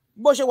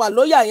 bó ṣe wà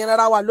lóyà yẹn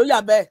rárá wà lóyà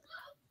bẹ́ẹ̀.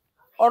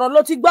 ọ̀rọ̀ ló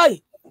ti gbọ́ yìí,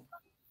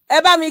 ẹ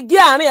bá mi gé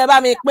àárín, ẹ bá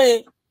mi pín,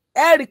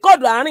 ẹ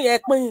rìkọ́ọ̀dù àárín, ẹ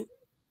pín,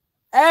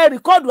 ẹ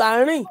rìkọ́ọ̀dù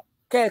àárín,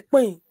 kẹ́ ẹ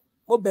pín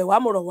mo bẹ̀ wá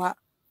mo rọ̀ wá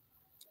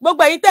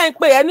gbogbo ẹ̀yin tẹ́ ń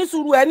pè ẹ ní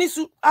sùúrù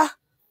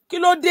kí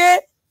ló dé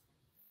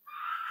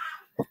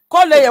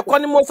kọ́ lè yẹ̀kọ́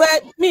ni mo fẹ́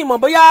mi mọ̀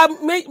bóyá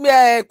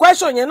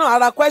question yẹn náà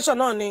ara question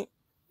náà ni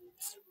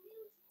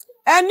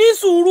ẹ ní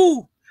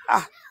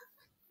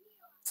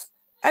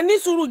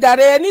sùúrù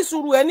jàre ẹ ní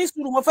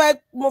sùúrù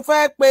mo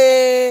fẹ́ pé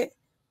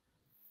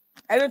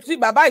ẹni tí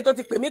bàbá yìí tó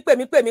ti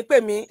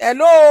pè mí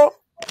hello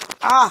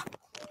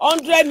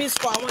 100 miss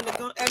for àwọn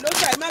nìkan hello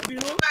ṣe ẹ má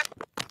bínú.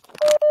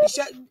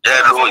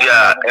 hello ya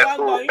ẹ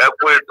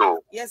kú ètò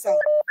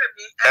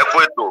ẹ kú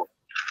ètò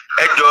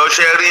ẹ jọ̀ọ́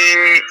ṣe rí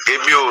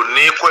èmi ò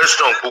ní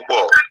question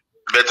púpọ̀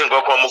bẹ́ẹ̀ tí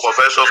nǹkan kan mo kàn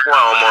fẹ́ sọ fún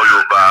àwọn ọmọ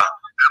Yorùbá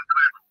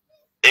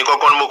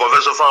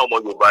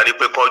ní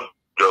pé kán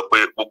jọ pé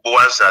gbogbo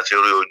wa ń ṣàti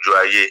rí ojú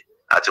ayé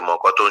àti mọ̀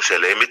nǹkan tó ń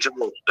ṣẹlẹ̀ èmi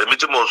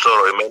tí mò ń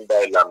sọ̀rọ̀ èmi ń dá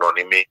ìlànà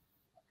ni mi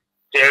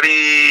ṣe rí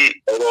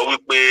ọ̀rọ̀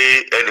wípé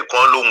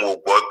ẹnìkan lòun ò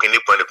gbọ́ kínní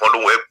kan ẹnìkan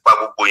lòun ẹ pa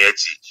gbogbo yẹn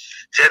tì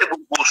ṣe rí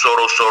gbogbo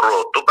sọ̀rọ̀sọ̀rọ̀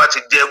tó bá ti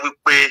jẹ́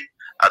wípé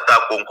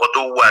àtakò nǹkan tó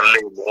wà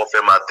nílẹ̀ ni wọ́n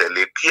fẹ́ máa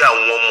tẹ̀lé kí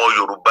àwọn ọmọ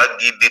Yorùbá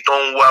gidi tó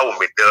ń wá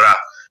òmìnira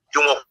kí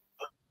wọ́n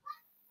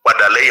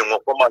padà lẹ́yìn wọn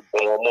kó máa gbọ́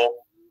wọn mọ́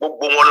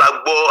gbogbo wọn la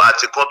gbọ́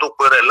àti kan tó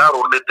pẹ̀rẹ̀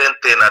láròlé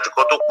 1010 àti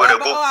kan tó pẹ̀rẹ̀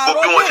gbogbo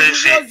bí wọ́n ṣe ń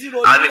ṣe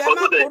àníkan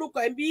tó dẹ̀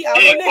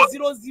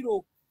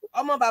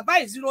ọmọ bàbá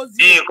yìí 00.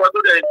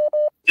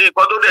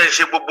 nǹkan tó dẹ̀ ń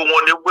ṣe gbogbo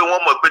wọn ni pé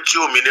wọ́n mọ̀ pé tí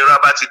òmìnira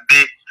bá ti dé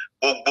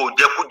gbogbo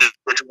ìjẹkújẹ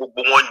tí gbogbo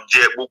wọn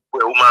jẹ gbogbo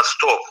ẹ̀ ó máa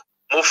stop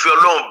mo fi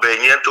Ọlọ́run bẹ̀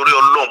yẹn torí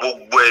Ọlọ́run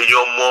gbogbo ẹ̀yin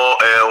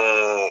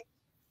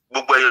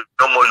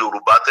ọmọ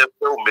Yorùbá tẹ́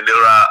fẹ́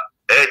òmìnira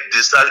ẹ̀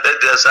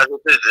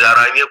ṣàkóso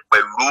ara yín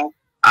pẹ̀lú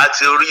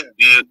àti rí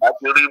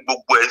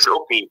gbogbo ẹ̀ ṣe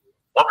òkè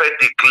wọ́n fẹ́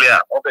declare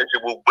wọ́n fẹ́ ṣe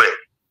gbogbo ẹ̀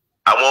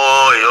àwọn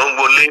èèyàn ń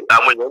wọlé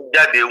àwọn èèyàn ń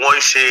jáde wọ́n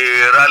ń ṣe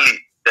rally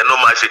tẹnu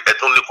máa ṣe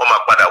ẹ̀tún ní kó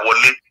máa padà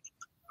wọlé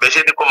bẹ́ẹ̀ ṣe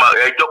ní kó máa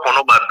ẹjọ́ kan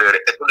náà máa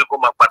bẹ̀rẹ̀ ẹ̀tún ní kó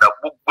máa padà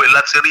gbogbo ẹ̀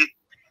láti rí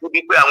níbi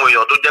pé àwọn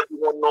èèyàn tó jẹ́ pé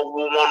wọ́n náwó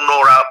wọ́n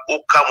nọ́ra ó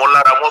ká wọn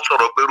lára wọ́n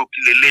sọ̀rọ̀ pé rúkì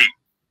lélẹ́yìí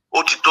ó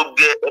ti tó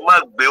gẹ́ ẹ má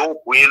gbé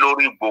òkú yín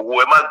lórí Ìgbòho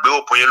ẹ má gbé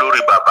òkú yín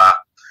lórí bàbá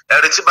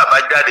ẹ̀rí tí bàbá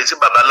jáde tí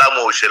bàbá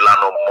láwọn ò ṣe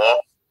lànà mọ́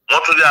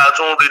wọ́n tún yára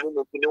tún rí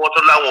nínú kíní wọ́n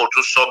tún láwọn ò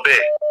tún sọ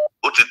bẹ́ẹ̀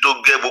ó ti tó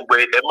gẹ́ gbogbo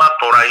ẹ má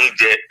tanra yín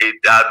jẹ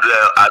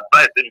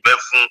advice ń bẹ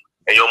fún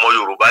ẹ̀yin ọmọ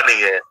Yorùbá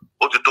nìyẹn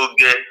ó ti tó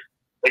gẹ́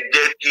ẹ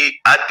jẹ́ kí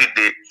á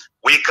dìde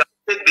we can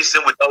take this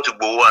thing without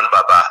Igboho and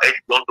bàbá ẹ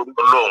jọ ń torí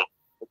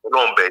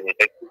Ọlọ́run bẹ̀yìn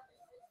ẹ jẹ́.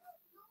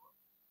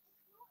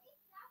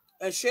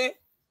 ẹ ṣe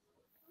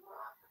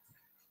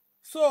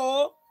so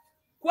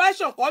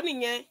question kọ́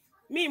nìyẹn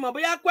mi mọ̀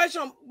bóyá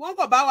question wọ́n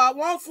kàn bá wa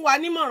wọ́n fún wa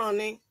nímọ̀ràn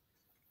ni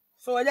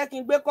so ẹ jẹ́ kí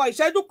n gbé kọ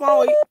ìṣẹ́jú kan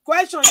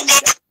question yìí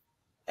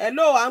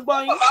hello à ń gbọ́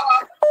yín.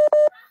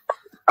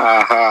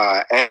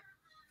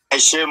 ẹ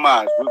ṣe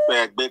máa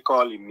dúpẹ́ gbé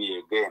call me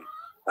again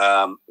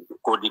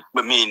kò di pé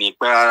mi ní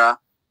pẹ́ rárá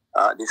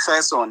the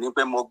first one ni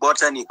pé mo gbọ́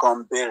tẹ́nìkan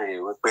béèrè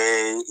wípé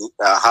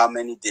how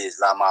many days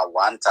la máa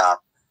wà ń ta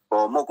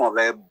mo kàn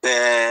fẹ́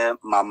bẹ̀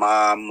màmá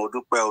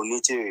Modúpẹ́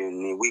Onítìrí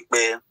ni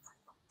wípé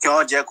kí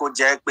wọ́n jẹ́ kó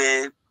jẹ́ pé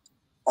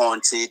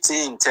until tí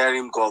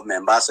interim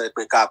government bá sọ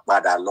pé ká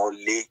padà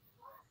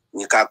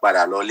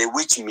lọ lé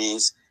which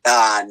means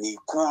ní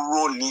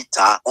kúrò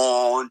níta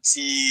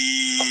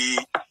until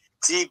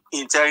tí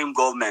interim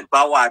government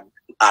bá wà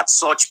at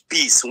such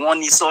peace wọ́n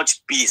ní such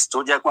peace tó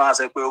jẹ́ pé wọ́n á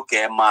sọ pé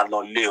okay ẹ máa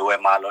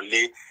lọ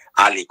lé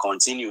a lè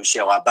continue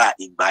iṣẹ́ wa bá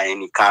ìgbà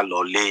ẹni ká lọ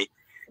lé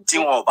tí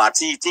wọn bá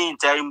tí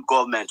interim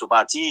government tó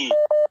bá tí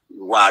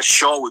wà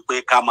sure wípé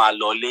ká máa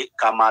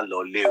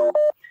lọ lé o.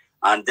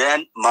 And then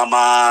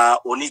Mama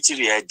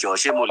Onitiri ẹ jọ̀ọ́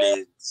ṣé mo lè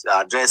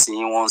address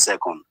yín 1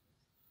 second.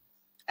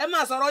 Ẹ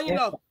máa sọ̀rọ̀ yín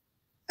lọ.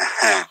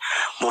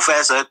 Mo fẹ́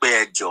sọ pé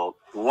ẹ jọ̀ọ́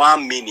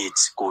 1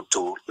 minute kò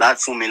tó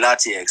fún mi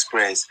láti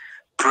express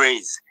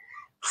praise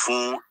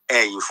fún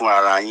ẹ̀yin fún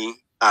ara yín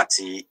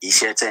àti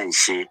iṣẹ́ tẹ́ ń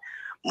ṣe.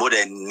 Mo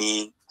dẹ̀ ní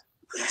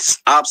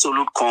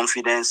absolute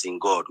confidence in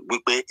God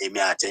wípé èmi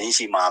àtẹ̀yin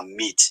ṣì máa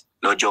meet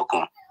lọ́jọ́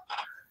kan.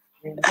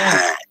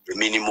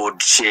 Èmi ni mo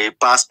ṣe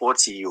passport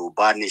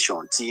Yorùbá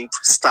nation tí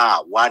star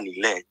wà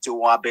nílẹ̀ tí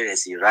wọ́n á bẹ̀rẹ̀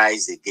sí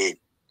rise again.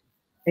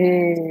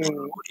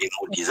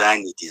 Mo design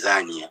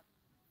yẹn.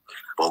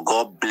 But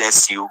God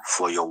bless you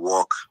for your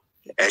work.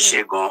 Ẹ ṣé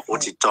gan, ó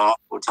ti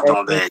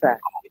tán bẹ́ẹ̀.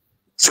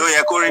 Ṣé ó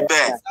yẹ kó rí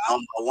bẹ́ẹ̀?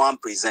 Number 1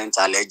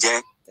 presenter lẹ jẹ́.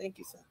 Thank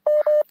you, sir.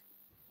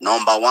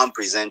 Number 1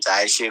 presenter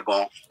ẹ ṣé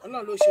gan.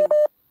 Ọlọ́run ló ṣe.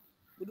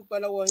 Mo dúpẹ́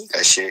lọ́wọ́ yín.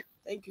 Ẹ ṣé.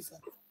 Thank you, sir.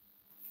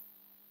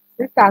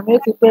 Sísà mi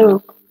ti pé o.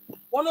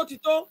 Wọ́n ló ti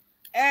tó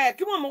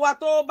kí mọ̀mọ́ wa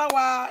tó bá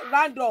wa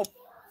round up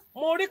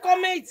mo rí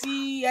kọ́mẹ̀ntì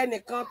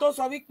ẹnìkan tó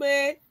sọ wípé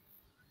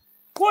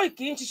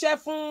Koiki ń ṣiṣẹ́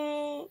fún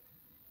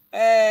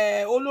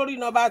olórí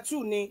number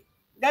 2 ni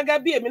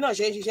gẹ́gẹ́ bí èmi náà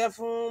ṣe ń ṣiṣẹ́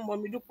fún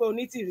Mọ̀mídúpẹ́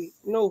Onítìrí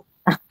no.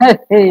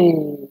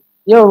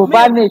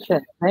 Yorùbá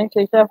nation ẹ̀ ń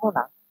ṣiṣẹ́ fún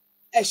náà.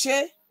 ẹ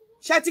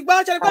ṣe ti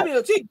gbọ́ ṣe pé mi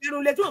ò tí ì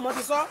gbẹrun lé tí mọ̀mọ́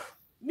ti sọ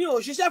mi ò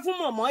ṣiṣẹ́ fún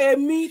mọ̀mọ́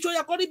èmi tó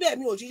yẹ kó rí bẹ́ẹ̀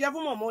mi ò ṣiṣẹ́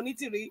fún mọ̀mọ́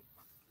Onítìrí.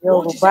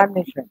 Yorùbá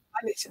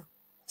nation.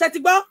 ṣe ti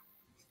gbọ́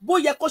bó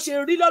yẹ kó ṣe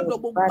rí lọ́dọ̀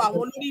gbogbo àwọn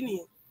olórí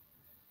nìyẹn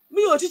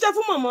mi ò ṣiṣẹ́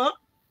fún mọ̀mọ́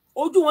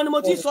ojú wọn ni mo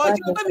ti sọ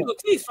ìṣẹ́ pé mi kò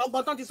tí ì sọ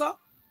gbọ́n tán ti sọ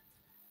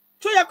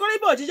tó yẹ kó rí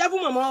bí òjíṣẹ́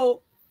fún mọ̀mọ́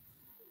o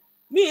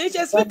mi ì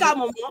ṣe síkà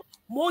mọ̀mọ́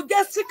mo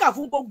jẹ́ síkà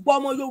fún gbogbo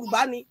ọmọ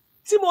Yorùbá ni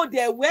tí mo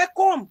dẹ̀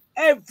welcome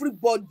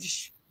everybody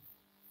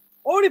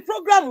orí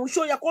program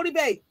ṣó yẹ kó rí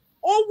bẹ́ẹ̀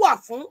ó wà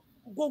fún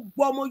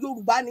gbogbo ọmọ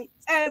Yorùbá ni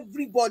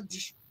everybody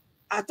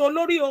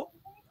àtolórí o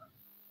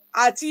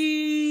àti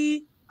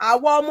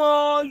àwọn ọmọ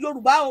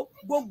Yorùbá o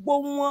gbogbo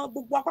wọn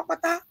gbogbo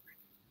apápátá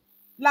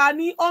la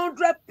ní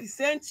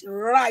 100%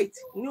 right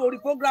ní orí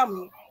program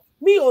yìí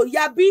mi ò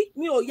ya bí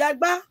mi ò ya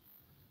gbá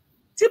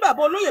tí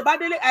bàbá olóyè bá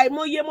délé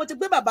àìmọye mo ti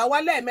gbé bàbá wá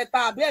lẹ́ẹ̀mẹ́ta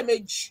àbí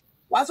ẹ̀ẹ̀mejì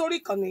wá sórí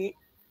ìkànnì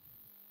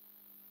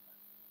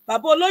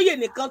bàbá olóyè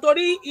nìkan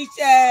torí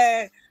iṣẹ́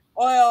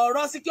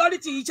ọ̀rọ̀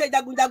security iṣẹ́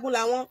jagunjagun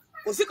làwọn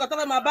kò sí kan tó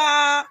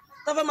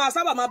fẹ́ máa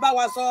sábà máa bá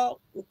wa sọ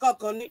nǹkan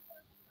kan ni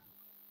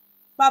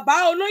bàbá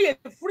olóyè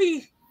free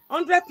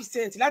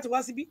 100% láti wá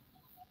síbí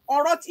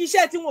ọ̀rọ̀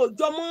iṣẹ́ tí wọn ò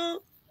jọ mọ́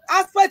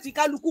aspect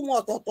kálukú wọn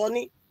ọ̀tọ̀ọ̀tọ̀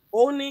ni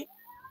òun ni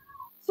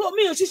so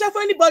mi ò ṣiṣẹ́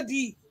fún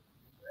anybody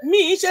mi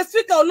ì ṣe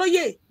speaker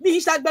olóyè mi ì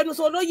ṣe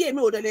agbẹnusọ olóyè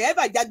mi ò dẹ̀ lè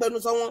ever jẹ́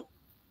agbẹnusọ wọn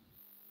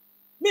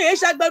mi ì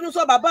ṣe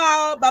agbẹnusọ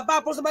bàbá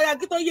Professor Banji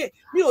Akintoye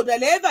mi ò dẹ̀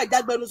lè ever jẹ́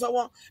agbẹnusọ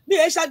wọn mi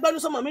ì ṣe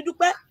agbẹnusọ Mọ̀mí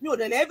Dúpẹ́ mi ò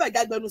dẹ̀ lè ever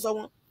jẹ́ agbẹnusọ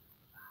wọn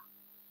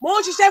mo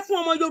ń ṣiṣẹ́ fún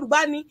ọmọ Yorùbá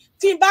ni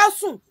tí n bá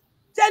sùn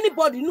tí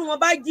anybody inú wọn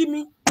bá jí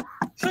mi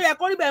ṣó yẹ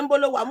kó rí bẹ́ẹ̀ ń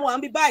bolo wà mú wa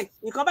ń bí báyìí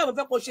nǹkan báyìí mo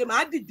fẹ́ kó ṣe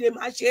màá dìde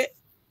màá ṣe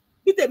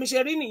bí tèmi ṣe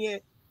rí nìyẹn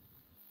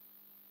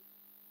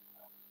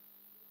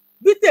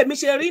bí tèmi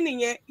ṣe rí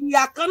nìyẹn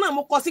ìyà kan náà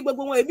mo kọ sí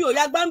gbogbo wọn èmi ò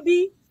yagbá ń bí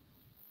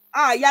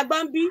àyàgbá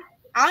ń bí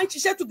à ń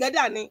ṣiṣẹ́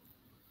together ni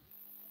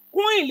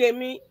Queen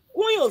lèmi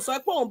Queen ò sọ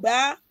pé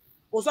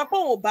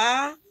òun bá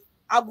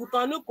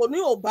àgùntàn ni kò ní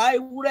ò bá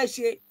ewúrẹ́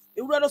ṣe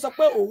ewúrẹ́ ló sọ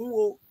pé òun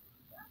o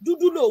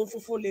dúdú lòun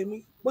funfun lèmi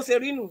bó ṣe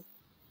rí nù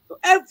so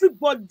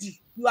everybody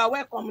you are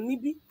welcome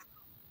níbí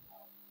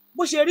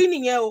bó ṣe rí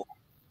nìyẹn o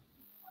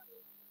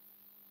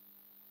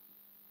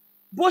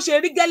bó ṣe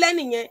rí gẹ́lẹ́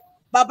nìyẹn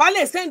bàbá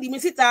lè send mi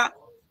síta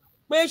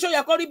pé ṣó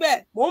yẹ kó rí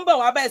bẹ́ẹ̀ mò ń bọ̀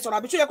wá bẹ́ẹ̀ sọ̀rọ̀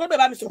àbí ṣó yẹ kó rí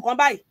bẹ́ẹ̀ bá mi sọ nǹkan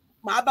báyìí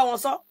màá bá wọn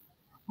sọ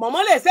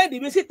mọ̀mọ́ lè send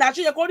mi síta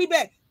ṣó yẹ kó rí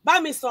bẹ́ẹ̀ bá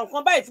mi sọ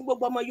nǹkan báyìí fún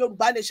gbogbo ọmọ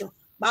Yorùbá nation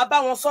màá bá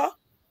wọn sọ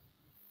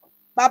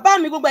bàbá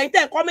mi gbogbo ẹ̀yin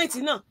tẹ́ ń kọ́mẹ̀ntì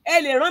náà ẹ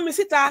lè rán mi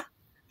síta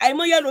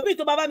àìmọye lòmíì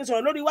tó bá mi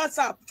sọ̀rọ̀ lórí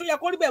WhatsApp ṣó yẹ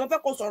kó rí bẹ́ẹ̀ mo fẹ́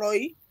kó sọ̀rọ̀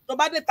yìí tó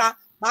bá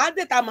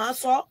dé ta màá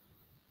sọ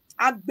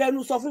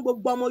agbẹnusọ fún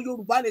gbogbo ọmọ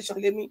Yorùbá nation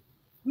lèmi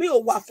mi ò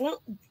wà fún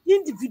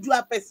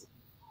individual person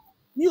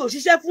mi ò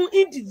ṣiṣẹ́ fún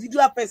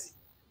individual person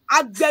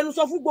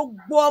agbẹnusọ fún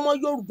gbogbo ọmọ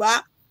Yorùbá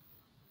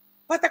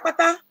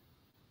pátápátá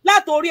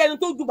látòrí ẹni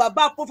tó ju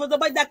bàbá Professor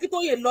Banji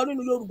Akintoye lọ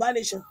nínú Yorùbá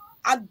nation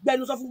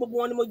agbẹnusọ fún gbogbo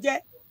wọn ni mo jẹ́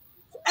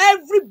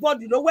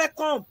everybody ló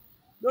welcome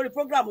lórí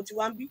program tí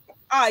wà ń bí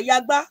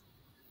àyàgbá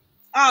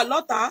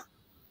àlọ́ta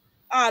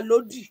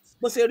àlòdì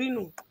bó ṣe rí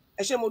nù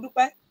ẹ ṣé mo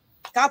dúpẹ́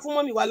ká fún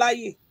mọ́mì wa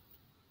láàyè.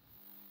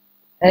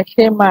 ẹ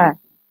ṣé máa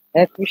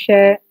ẹ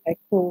kúṣẹ́ ẹ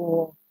kú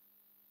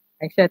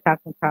iṣẹ́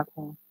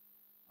takuntakun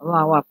Ọlọ́run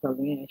á wà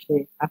pẹ̀lú yín ṣe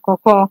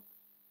àkọ́kọ́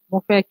mo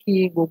fẹ́ kí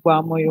gbogbo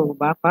ọmọ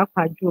Yorùbá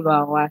pàápàá jùlọ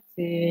àwa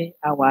tí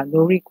a wà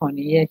lórí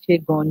ìkànnì yẹn ṣé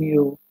gan ni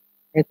o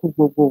ẹ kú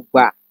gbogbo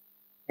gbà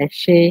ẹ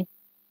ṣé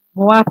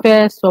mo wá fẹ́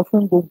sọ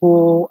fún gbogbo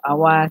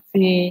àwa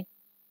tí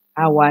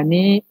a wà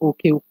ní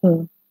òkè òkun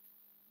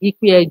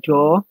ìpè ẹ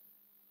jọ̀ọ́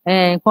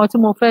nǹkan tí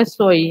mo fẹ́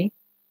sọ yìí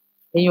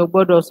èèyàn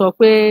gbọ́dọ̀ sọ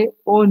pé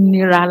ó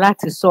nira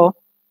láti sọ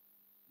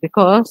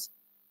because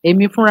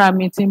èmi fúnra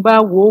mi tí n bá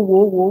wò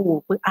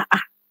pé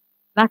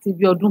láti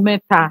bí ọdún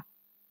mẹ́ta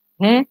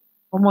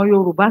ọmọ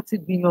Yorùbá ti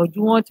gbìyànjú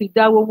wọ́n ti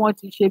dáwó wọ́n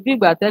ti ṣe bí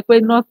ìgbà tẹ́ pé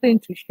nothing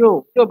to show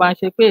tí ò bá ń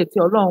ṣe pé ètí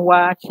Ọlọ́run wá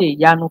ṣe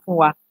ìyanu fún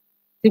wa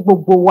tí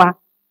gbogbo wa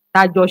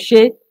tájọ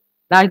ṣe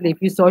la lè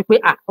fi sọ pé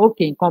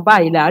okay nǹkan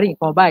báyìí la rí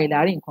nǹkan báyìí la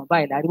rí nǹkan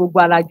báyìí la rí gbogbo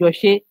alájọ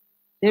ṣe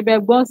ṣébẹ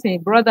gbọ́nsìn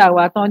brother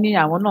wa tán ní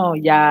àwọn náà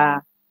ya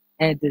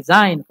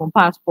design fún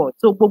passport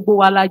so gbogbo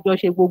wa lájọ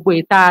ṣe gbogbo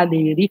ìta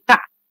lè rí kà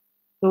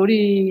torí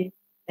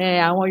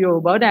àwọn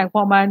Yorùbá ó dà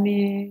nǹkan máa ní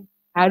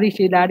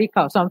àríṣe la rí kà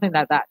or something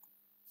like that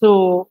so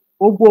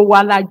gbogbo wa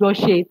lájọ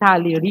ṣe tá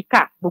a lè rí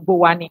kà gbogbo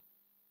wa ni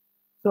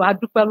so a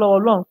dúpẹ́ lọ́wọ́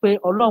Ọlọ́run pé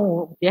Ọlọ́run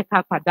ò jẹ́ ká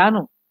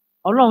pàdánù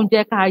Ọlọ́run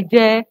jẹ́ ká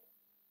jẹ́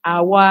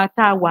àwa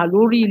tá a wà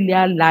lórí ilẹ̀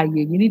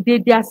alààyè yìí ní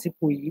déédéé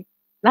àsìkò yìí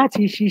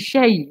láti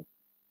ṣiṣẹ́ yìí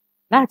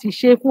láti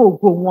ṣe fún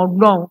ògo wọn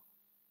Ọlọ́run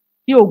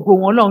kí ògo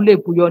wọn Ọlọ́run lè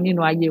bùyọ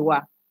nínú ayé wa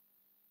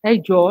ẹ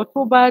jọ̀ọ́ tó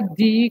bá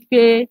di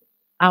pé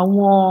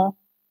àwọn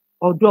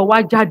ọ̀dọ́ wa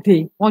jáde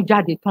wọ́n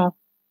jáde tán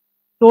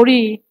torí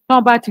tán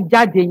bá ti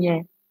jáde yẹn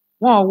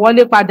wọn ò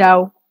wọlé padà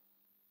o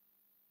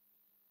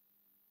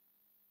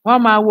wọ́n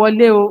máa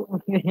wọlé o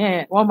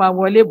wọ́n máa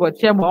wọlé bọ̀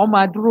tí ẹ mọ̀ wọ́n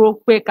máa dúró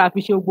pé ká fi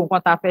ṣe gbogbo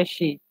nǹkan tá a fẹ́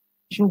ṣe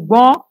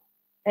ṣùgbọ́n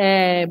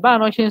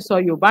báwọn ṣe ń sọ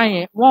Yorùbá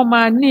yẹn wọ́n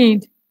máa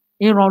need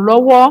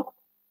ìrànlọ́wọ́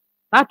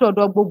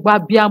látọ̀dọ̀ gbogbo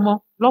abiyamọ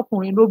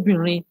lọ́kùnrin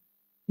lóbìnrin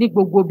ní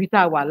gbogbo ibi tá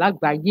a wà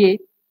lágbàáyé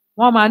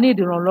wọ́n máa need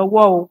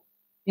ìrànlọ́wọ́ o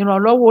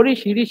ìrànlọ́wọ́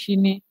oríṣiríṣi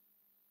ni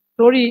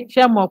torí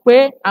ṣe mọ̀ pé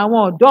àwọn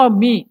ọ̀dọ́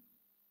míì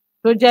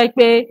tó jẹ́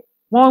pé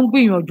wọ́n ń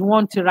gbìyànjú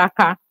wọ́n ń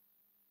tiraka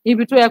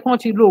ibi tó yẹ kán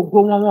ti lo ògo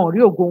wọn wọn ò rí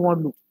ògo wọn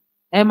lò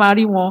ẹ máa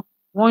rí wọn,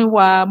 wọ́n ń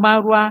wa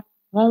márúwá,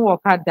 wọ́n ń wa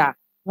ọ̀kadà,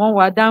 wọ́n ń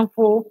wa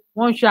dánfó,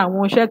 wọ́n ń ṣe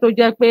àwọn iṣẹ́ tó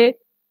jẹ́ pé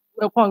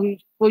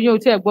oyè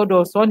tí ẹ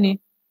gbọ́dọ̀ sọ ni,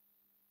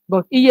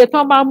 but iye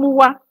tán bá mú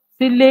wá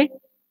sílé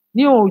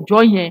ní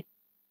òòjọ́ yẹn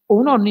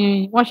òun náà ni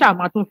wọ́n ṣáà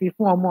máa tún fi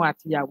fún ọmọ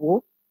àtìyàwó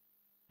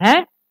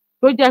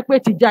tó jẹ́ pé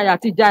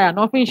tìjàyà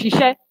náà fi ń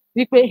ṣiṣẹ́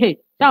wípé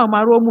táwọn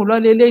máa rómù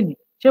lọ́lé lẹ́nìí,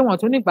 ṣé wọ́n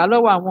tún nígbà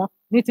lọ́wọ́ àwọn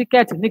ní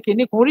tíkẹ́ẹ̀tì ní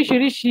kinní kan,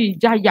 oríṣiríṣi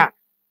ìjàyà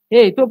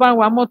tó bá ń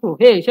wa mọ́tò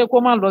ṣé kó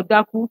má lọ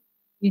dákú,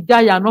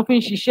 ìjàyà náà fi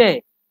ń ṣiṣẹ́.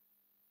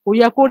 Kò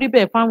yẹ kó rí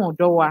bẹ́ẹ̀ fáwọn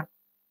ọ̀dọ́ wa.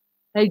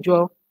 Ẹ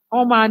jọ̀ọ́,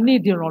 wọ́n máa ní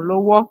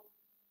ìdìrànlọ́wọ́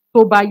tó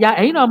bá yá.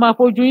 Ẹ̀yin náà máa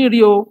fojú yín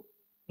rí o,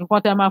 nǹkan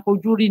tẹ́ máa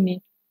fojú rí ni,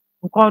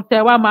 nǹkan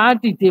tẹ́ wá máa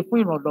dìde fún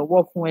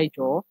ìrànlọ́wọ́ fún. Ẹ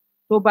jọ̀ọ́,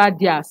 tó bá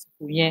di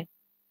àsìkò yẹn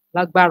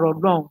lágbára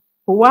Ọlọ́run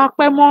kò wá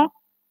pẹ́ mọ́.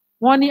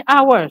 Wọ́n ní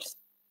hours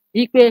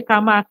wípé ká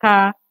máa ka,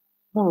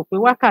 mo rò pé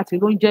wákàtí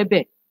ló ń jẹ́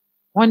bẹ́ẹ̀,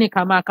 wọ́n ní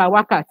ká máa ka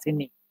wákàtí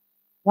ni.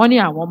 Wọ́n ní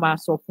àwọn máa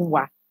sọ fún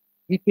wa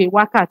wípé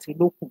wákàtí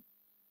ló kù.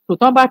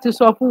 Tòótọ́ bá ti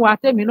sọ fún wa,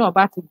 tèmi náà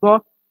bá ti gbọ́,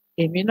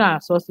 èmi náà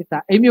sọ síta.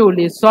 Èmi ò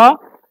lè sọ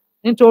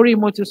nítorí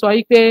mo ti sọ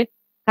wípé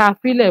ká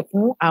filẹ̀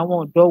fún àwọn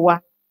ọ̀dọ́ wa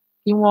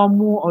kí wọ́n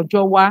mú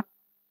ọjọ́ wá.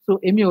 So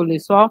èmi ò lè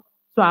sọ.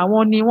 So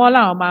àwọn ni wọ́n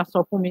láwọn máa sọ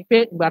fún mi pé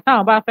ìgbà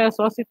táwọn bá fẹ́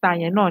sọ síta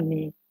yẹn náà ni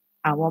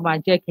àwọn máa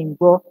jẹ́ kí n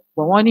gbọ́.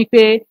 Bọ̀ wọ́n ní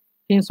pé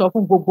kí n sọ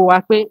fún gbogbo wa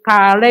pé ká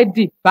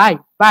rẹ́dì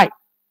báyìí,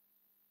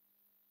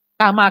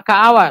 ká máa ka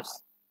hours,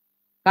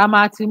 ká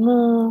máa ti mú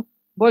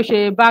bó ṣe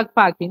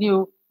backpack ni o,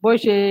 bó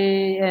ṣe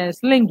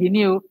sling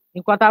ni o,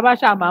 nǹkan tá a bá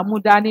ṣáà máa mú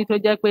dání tó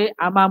jẹ́ pé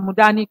a máa mú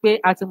dání pé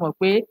a ti mọ̀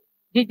pé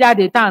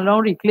jíjáde tá à ń lọ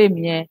reclaim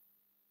yẹn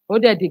ó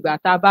dẹ̀ dìgbà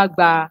tá a bá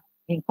gba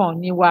nǹkan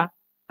ní wa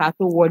ká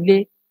tó wọlé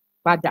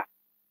padà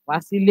wá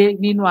sílé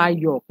nínú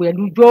ayọ̀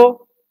pẹ̀lú jó.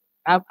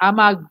 A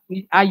máa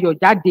ayọ̀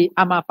jáde,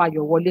 a máa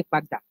fayọ̀ wọlé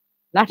padà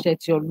láṣẹ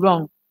ti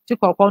Ọlọ́run, tí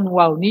kọ̀ọ̀kan nu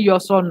wa ò ní yọ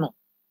sọnù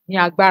ní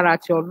agbára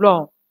ti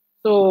Ọlọ́run.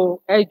 So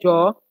ẹ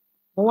jọ̀ọ́,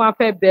 mo wá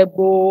fẹ́ bẹ̀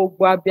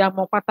gbogbo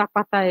abiyamọ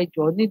pátápátá, ẹ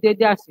jọ̀ọ́ ní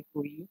dédé àsìkò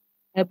yìí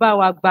ẹ bá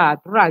wa gba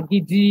àdúrà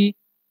gidi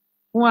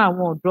fún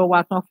àwọn ọ̀dọ́ wa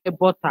tán fẹ́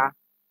bọ́ta,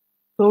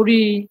 torí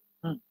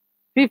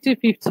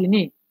 50-50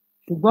 ni,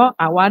 ṣùgbọ́n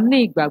àwa ní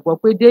ìgbàgbọ́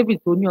pé David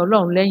tó ní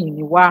Ọlọ́run lẹ́yìn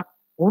ni wá,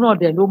 òun náà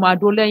dẹ̀ ló máa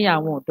dó lẹ́yìn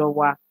àwọn ọ̀dọ́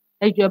wa.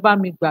 Ẹ jọ̀ọ́ ẹ bá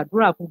mi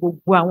gbàdúrà fún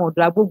gbogbo àwọn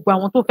ọ̀dọ́, gbogbo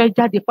àwọn tó fẹ́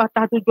jáde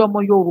pátá tó jẹ́ ọmọ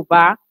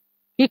Yorùbá,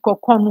 kí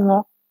kọ̀ọ̀kan nu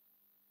wọn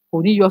kò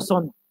ní yọ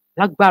sọnù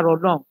lágbára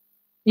Ọlọ́run.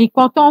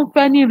 Nǹkan tó ń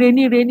fẹ́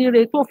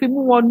níre tó fi mú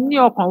wọn ní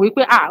ọkàn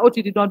wípé ó ti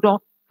di dandan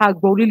ká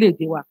gba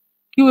orílẹ̀-èdè wa,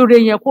 kí ire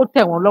yẹn kó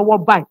tẹ̀ wọ́n lọ́wọ́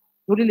báyìí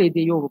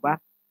lórílẹ̀-èdè Yorùbá,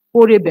 kó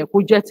re bẹ̀ kó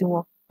jẹ́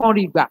tiwọn, kán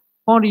rí gbà,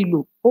 kán rí lò,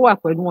 kó wà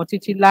pẹ̀lú wọn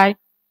títí láé.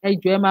 Ẹ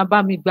jọ̀ọ́ ẹ máa bá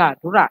mi gba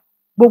àdúrà.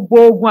 Gbogbo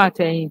ogun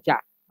àtẹ̀yìnjà,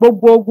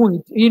 gbogbo ogun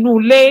inú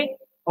ilé,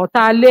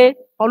 ọ̀tá ilé,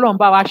 Ọlọ́run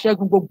bá wa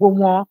ṣẹ́gun gbogbo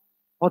wọn.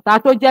 Ọ̀tá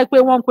tó jẹ́ pé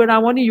wọ́n ń pera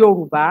wọn ní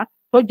Yorùbá,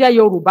 tó jẹ́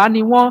Yorùbá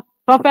ni wọ́n,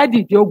 tó fẹ́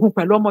dìde ogun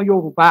pẹ̀lú ọmọ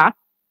Yorùbá,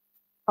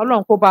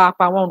 Ọlọ́run kó bá wa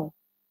pa wọ́n run.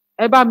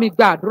 Ẹ bá mi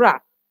gba àdúrà.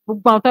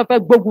 Gbogbo àwọn tó fẹ́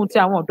gbógun ti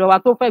àwọn ọ̀dọ́ wa,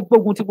 tó fẹ́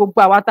gbógun ti gbogbo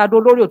àwa tá a dó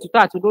lórí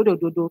òtítọ́ àti lórí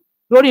òdodo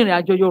lórí ìrìn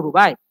àjò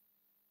Yorùbá yìí,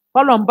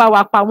 Ọlọ́run bá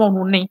wa pa wọ́n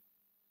run ni.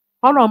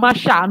 Ọlọ́run má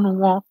ṣàánú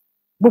wọn.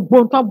 Gbogbo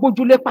ohun tán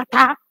gbójúlé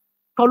pátá,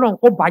 k'Ọlọ́run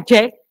kó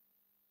bàjẹ́,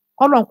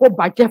 k'Ọlọ́run kó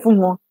bàjẹ́ fún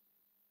wọn,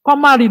 kán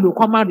má rí lò,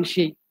 kán má rí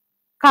ṣe,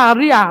 ká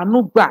rí àánú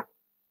gbà,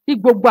 kí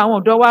gbogbo àwọn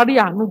ọ̀dọ́ wa rí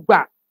àánú gbà,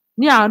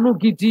 ní àánú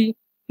gidi,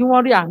 kí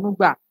wọ́n rí àánú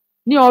gbà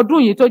ní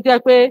ọdún yìí tó jẹ́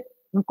pé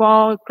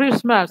nǹkan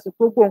Christmas,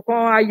 gbogbo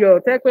nǹkan ayọ̀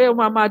tẹ́ pé ó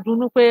máa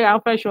dunnú pé a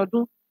fẹ́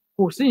ṣọdún,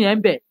 kò sí yẹn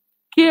ń bẹ̀.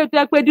 Kí ó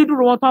jẹ́ pé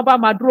dídúró wọn tán bá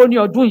máa dúró ní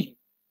ọdún yìí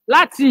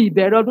láti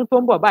ìbẹ̀rẹ̀ ọdún tó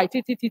ń bọ̀ báyìí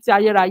títí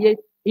ayérayé,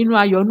 inú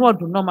ayọ̀ inú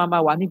ọdún náà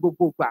máa wà ní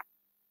gbogbo ìgbà.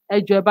 Ẹ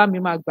jọ̀ọ́ ẹ bá mi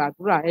máa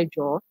gbàdúrà. Ẹ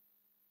jọ̀ọ́,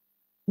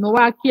 mo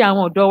wá kí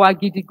àwọn ọ̀dọ́ wa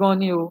gidi gan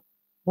ni o.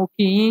 Mo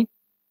kí yín,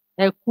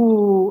 ẹ kú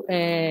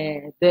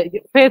the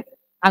faith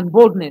and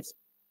boldness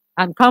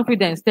and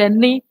confidence tẹ́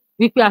ní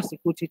wípé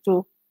àsìkò ti tó.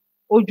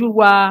 Ojú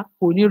wa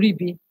kò ní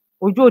ríbi,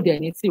 ojú òde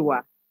ní tiwa.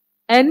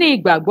 Ẹ ní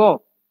ìgbàgbọ́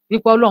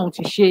wípé Ọlọ́run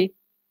ti ṣe,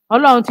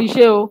 Ọlọ́run ti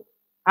ṣe o,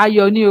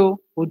 ayọ̀ ni o,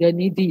 kò dẹ̀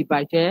ní di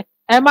ìbàjẹ́.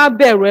 Ẹ má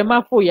bẹ̀rù, ẹ má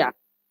fòyà,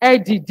 ẹ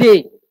dìde,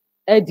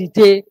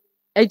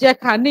 ẹ jẹ́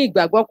ká ní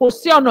ìgbàgbọ́. Kò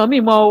sí ọ̀nà míì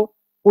mọ́ o,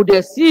 kò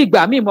dẹ̀ sí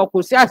ìgbà míì mọ́, kò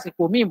sí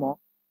àsìkò míì mọ́.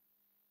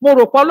 Mo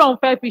rò pé Ọlọ́run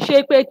fẹ́ fi ṣe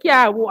pé kí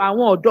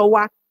àwọn ọ̀dọ́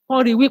wa kán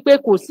rí wípé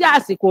kò sí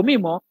àsìkò míì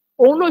mọ́.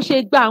 Òun ló ṣe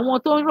gba àwọn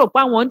tó ń rò pé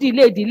àwọn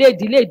dìlé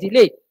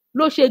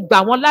ló ṣe gbà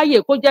wọ́n láyè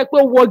kó jẹ́ pé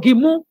ó wọgi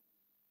mú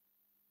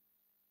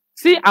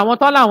sí àwọn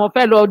tán láwọn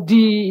fẹ́ lọ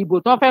di ìbò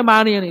tán fẹ́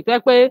máa rìnrìn tó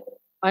pé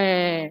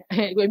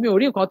èmi ò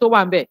rí nǹkan tó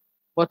wà ń bẹ̀,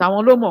 but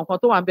àwọn ló mọ nǹkan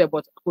tó wà ń bẹ̀,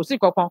 but kò sí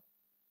kankan.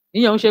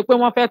 Ìyẹn ń ṣe pé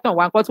wọ́n fẹ́ tàn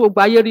wá, nǹkan tí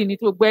gbogbo ayé rí ni,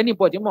 tí gbogbo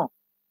anybody mọ̀.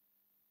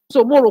 So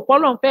mo rò pé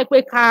Ọlọ́run fẹ́ pé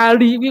ká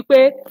rí wípé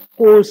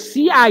kò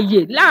sí àyè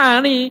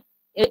láàárín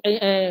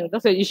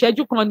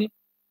ìṣẹ́jú kan ni,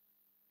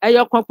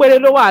 ẹyọ kan péré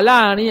ló wà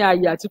láàárín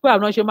àyè àti pé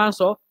àwọn ṣe máa ń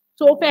sọ.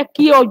 So ó fẹ́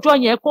kí ọjọ́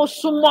yẹn kó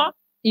súnmọ́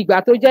ìgbà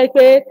tó jẹ́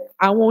pé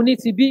àwọn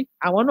onítìbí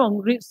àwọn náà ń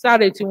rí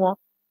sáré tiwọn.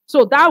 So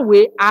that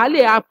way a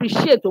lè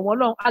appreciate òun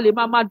Ọlọ́run, a lè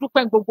máa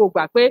dúpẹ́ gbogbo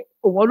ìgbà pé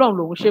òun Ọlọ́run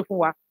lòun ṣe fún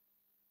wa.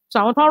 so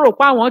àwọn tán rò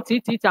pé àwọn tí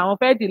àwọn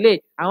fẹ́ delay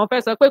àwọn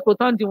fẹ́ sọ pé kò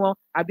tán di wọn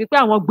àbí pé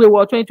àwọn gbé wọ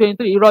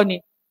 2023 irọ́ ni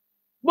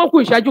gbókù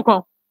ìṣẹ́jú kan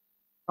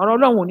ọ̀rọ̀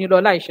Ọlọ́run ò ní lọ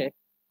láìṣẹ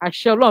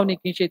àṣẹ Ọlọ́run ni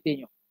kì í ṣe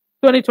tèèyàn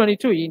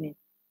 2022 yìí ni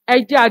ẹ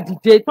jẹ́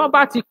àdìde tán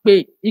bá ti pè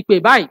ìpè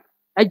báyìí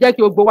ẹ jẹ́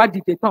kí gbogbo wa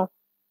dìde tán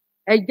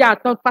ẹ jẹ́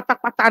àtán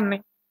pátápátá ni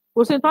kò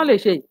sí tán lè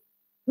ṣe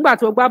nígbà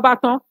tí gbogbo bá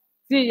tán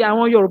tí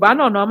àwọn Yorùbá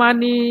náà máa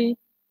ní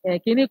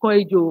kinní kan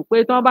ejò pé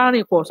tán bá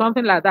rìn pọ̀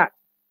something like that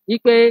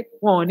wípé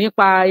wọn ò ní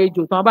pa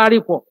ejò tán bá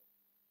rìn pọ̀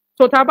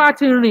tó tá bá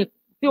ti rìn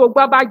tí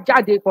gbogbo bá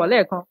jáde pọ̀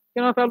lẹ́ẹ̀kan kí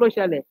wọ́n fẹ́ ló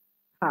ṣẹlẹ̀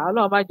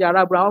Ọlọ́run má jẹ́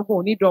arábùrà wọn kò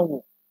ní dánwò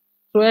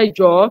tó ẹ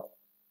jọ̀ọ́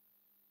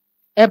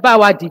ẹ bá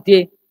wa dìde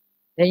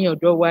ẹ̀yin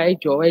ọ̀dọ́ wa ẹ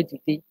jọ̀ọ́ ẹ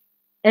dìde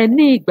ẹ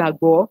ní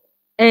ìgbàgbọ́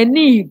ẹ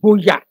ní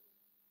ìgboyà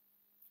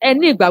ẹ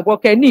ní ìgbàgbọ́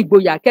kẹ ní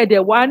ìgboyà kẹdẹ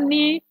wá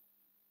ní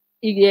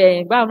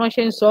báwọn náà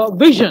ṣe ń sọ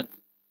vision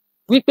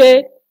wípé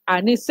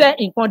àníṣe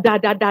nǹkan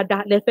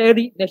dáadáa lẹ fẹ́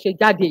rí lẹ ṣe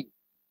jáde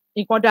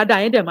nǹkan dáadáa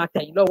yẹn dẹ̀ máa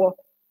tẹ̀yìn lọ́wọ́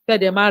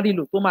kẹdẹ máa rí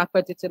lò tó máa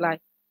pẹ́ títí láì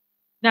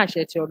ní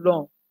àṣẹ ti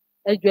Ọlọ́run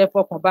ẹ jọ̀ọ́ ẹ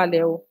fọkàn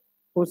balẹ̀ o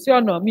kò sí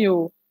ọ̀nà mi o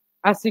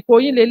àsìkò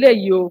yín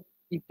leléyìí o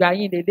ìgbà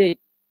yín leléyìí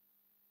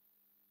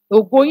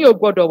ògo yín ò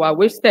gbọdọ̀ wà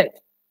wasted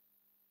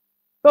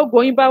tógo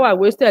yín bá wà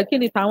wasted kí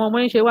ni tàwọn ọmọ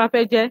yín ṣe wá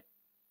fẹ́ jẹ́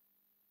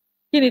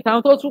kí ni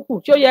tàwọn tó tún kù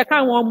ṣé ó yẹ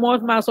káwọn ọmọ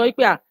máa sọ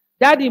pé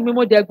dáàdì mi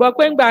mo dẹ̀ gbọ́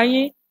pé ńgbà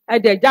yín ẹ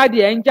dẹ̀ jáde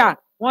ẹ̀ ń jà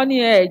wọ́n ní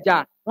ẹ̀ jà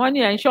wọ́n ní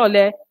ẹ̀ ń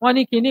ṣọ̀lẹ wọ́n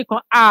ní kinní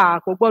kan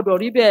kò gbọdọ̀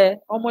rí bẹ́ẹ̀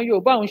ọmọ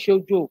Yorùbá òun ṣe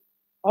ojo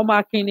ọmọ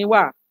akínni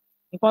wà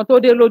nǹkan tó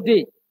dé lóde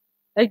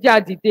ẹ jẹ́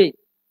àdìde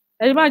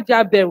ẹ má jẹ́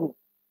abẹ̀rù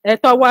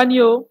ẹ̀tọ́ wa ni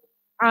o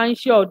à ń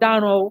ṣe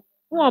ọ̀daràn o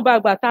níwọ̀n bá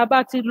gbà tá a bá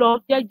ti lọ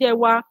jẹ́jẹ́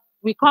wa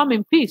we come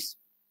in peace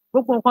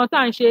gbogbo nǹkan tá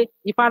à ń ṣe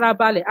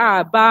ìfarabalẹ̀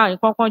àbá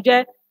nǹkan kan jẹ́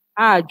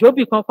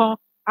àjóbì kankan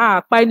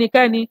àpa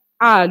ẹnikẹ́ni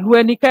àlù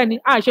ẹnikẹ́ni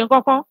àṣe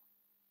kankan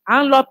à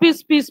ń lọ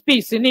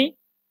peace ní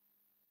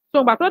so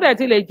ìgbà tó dẹ̀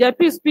ti lè jẹ́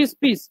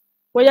peace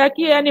kò yẹ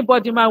kí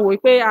anybody máa wò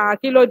pé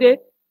kí ló dé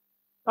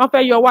wọ́n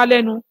fẹ́ yọ wá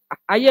lẹ́nu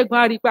ayé gan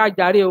á rí i pé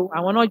àjàre o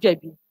àwọn náà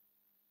jẹ̀bi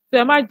so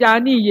ẹ má jà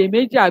ní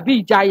iyèméjì àbí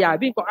ìjayà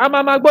àbí nǹkan a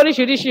máa gbọ́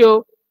oríṣiríṣi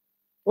o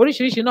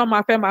oríṣiríṣi náà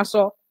máa fẹ́ máa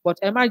sọ but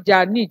ẹ má jà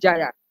ní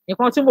ìjayà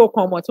nǹkan tí mo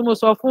kàn mọ̀ tí mo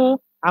sọ fún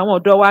àwọn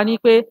ọ̀dọ́ wa ni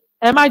pé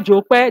ẹ má jò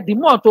pẹ́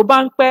dìmọ̀ tó bá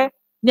ń pẹ́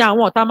ni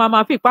àwọn ọ̀tá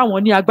máa fi ipá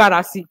wọn ní agbára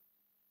sí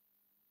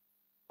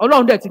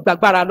Ọlọ́run dẹ̀ ti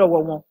gbàgbára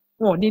lọ́wọ́ wọn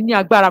ò ní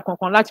agbára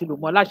kankan láti lò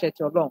mọ́ láṣẹ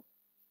ti Ọlọ́run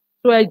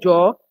tó ẹ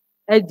jọ̀ọ́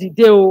ẹ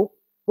dìde o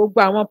gbogbo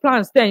àwọn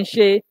plans tẹ́ ń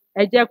ṣe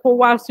ẹ jẹ́ kó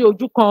wá sí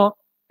ojú kan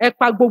ẹ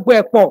pa gbogbo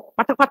ẹ̀ pọ̀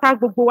pátápátá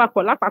gbogbo wa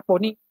pọ̀ lápapọ̀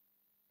ni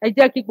ẹ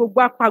jẹ́ kí gbogbo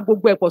apá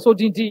gbogbo ẹ̀ pọ̀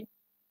sódindi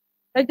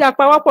ẹ jẹ́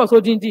apá wá pọ̀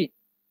sódindi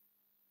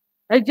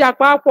ẹ jẹ́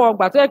apá pọ̀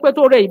ọgbà tó yẹ pé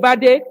tó rẹ̀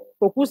ìbádé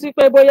kò kú sí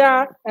pé bóyá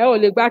ẹ ò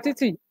lè gba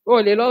títì o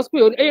ò lè lọ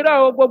school irọ́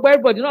gbogbo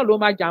everybody náà ló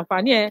máa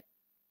jàǹfààní ẹ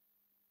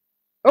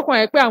ó kàn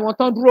yẹ pé àwọn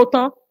tán dúró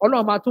tán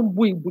Ọlọ́run máa tún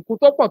bu ìbùkún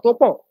tó pọ̀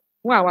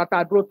fún àwa tá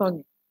a dúró tán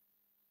ni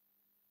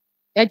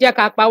ẹ jẹ́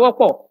ká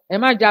pawọ́pọ̀ ẹ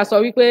má jà sọ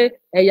wípé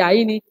ẹ̀yà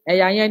yìí ni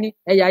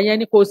ẹ̀yà yẹn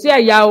ni kò sí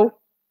ẹ̀yà o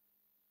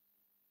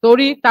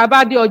torí tá bá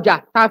dé ọjà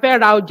tá fẹ́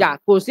ra ọjà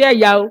kò sí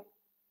ẹ̀yà o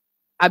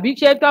àbí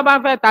ṣé tí wọ́n bá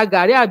fẹ́ ta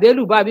gàrí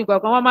àbélùbọ́ àbí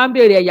kankan wọ́n máa ń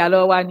béèrè ẹ̀yà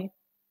lọ́wọ́ wa ni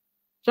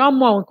ṣé wọ́n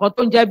mọ nǹkan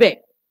tó ń jẹ́ bẹ́ẹ̀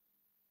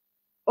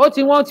ó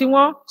ti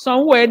wọ́n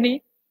sanwó ẹni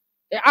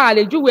a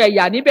lè júwe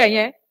ẹ̀yà níbẹ̀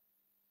yẹn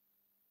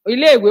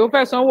iléèwé ó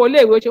fẹ́ sanwó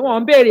iléèwé ṣé wọ́n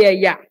ń béèrè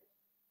ẹ̀yà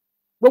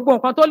gbogbo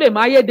nǹkan tó lè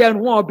máa yé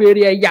dẹrùn wọn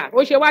béèrè ẹ̀yà ó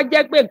ṣe wá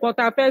jẹ́ pé nǹkan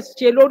tá a fẹ́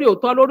ṣe lórí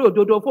òótọ́ lórí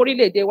òdodo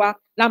fórílẹ̀-èdè wa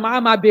la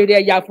máa béèrè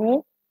ẹ̀yà fún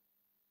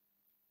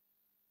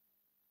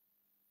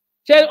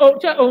ṣé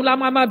òun la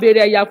máa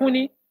béèrè ẹ̀yà fún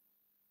ni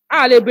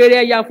a lè béèrè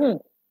ẹ̀yà fún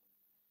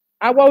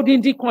àwa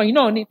odindi kan yìí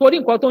náà ni torí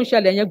nǹkan tó ń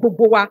ṣẹlẹ̀ yẹn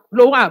gbogbo wa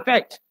ló ń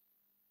affect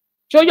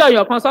ṣó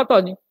yọ̀yàn kan sọ́tọ̀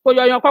ni kò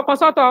yọ̀yàn kankan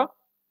sọ́tọ̀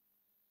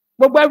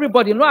gbogbo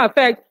everybody ló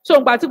affect so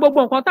ngbà tí gbogbo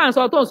nǹkan tá à ń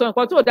sọ tó ń sọ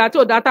nǹkan tí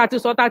ò dá tá a ti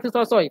sọ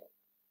yìí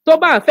tó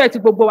bá affect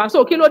gbogbo wa so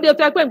kí ló dé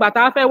tó yẹ pé ìgbà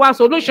tá a fẹ́ wá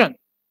solution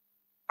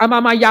a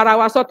máa yára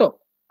wa sọ́tọ̀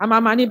a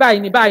máa ní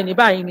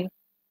báyìí ni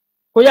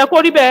kò yẹ kó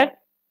rí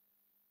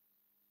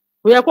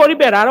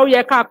bẹ́ẹ̀ rárá ó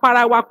yẹ ká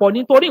para wa pọ̀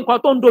nítorí nǹkan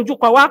tó ń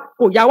dojúkọ wa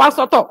kò yá wa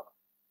sọ́tọ̀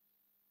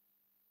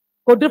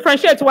kò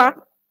differentiate wa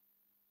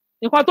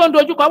nǹkan tó ń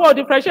dojúkọ wa ò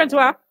differentiate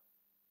wa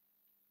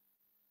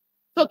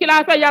so kí la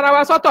fẹ́ yára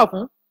wa sọ́tọ̀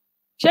fún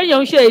ṣé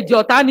yẹn ń ṣe èdè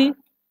ọ̀tá ni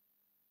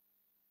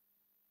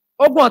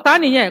ogun ọ̀tá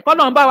nìyẹn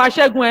kọ́nà ń bá wa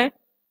ṣẹ́gun ẹ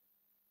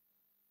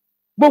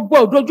gbogbo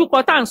òdojúkọ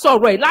tá à ń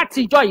sọ̀rọ̀ ẹ̀ láti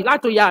ìjọ yìí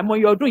láti òye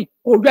àmọye ọdún yìí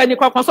kò yọ ẹnì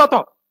kankan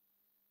sọ́tọ̀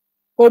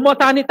kò mọ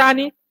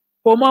tánítání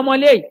kò mọ ọmọ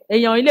ilé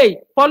èèyàn ilé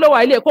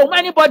follower ilé kò mọ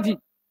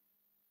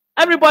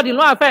everybody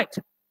no affect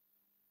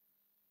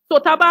so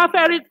tá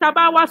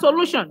bá wá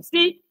solution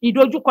sí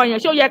ìdojúkọ yẹn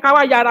ṣé ó yẹ ká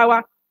wá yára wa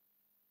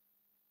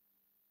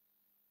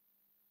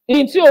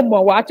ní tí ò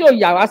mọ̀ wá tí ò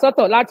yà wá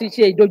sọ́tọ̀ láti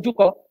ṣe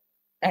ìdojúkọ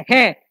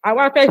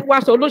àwa fẹ́ wá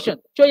solution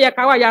ṣé ó yẹ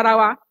ká wá yára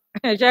wa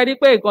ṣe rí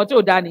pé nǹkan tí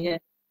ò dáa nìyẹn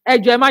ẹ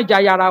jọ̀ọ́ ẹ má jà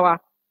yára wa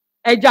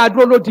ẹ jẹ́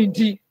àdúró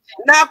lódindi.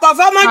 na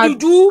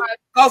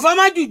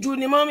kọfọmọ juju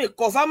ni mọ́mí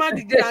kọfọmọ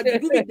juju na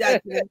juju bí dáa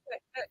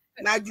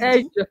na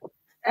juju.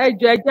 ẹ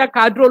jọ̀ọ́ ẹ jẹ́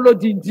ká dúró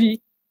lódindi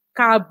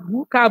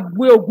ká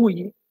gbé ogun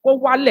yìí kó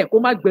wálẹ̀ kó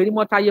má gbérí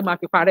mọ́ táyé máa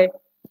fi parẹ́.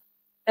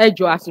 Ẹ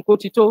jọ̀ọ́ àsìkò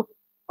ti tó.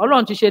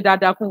 Ọlọ́run ti ṣe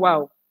dáadáa fún wa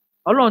o.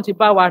 Ọlọ́run ti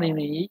bá wa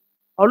rìnrìn yìí.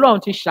 Ọlọ́run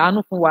ti ṣàánú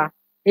fún wa.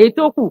 Èyí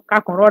tó kù ká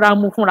kàn rọra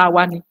mú fúnra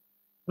wa ni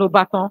ló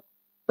bá tán.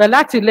 Pẹ̀lú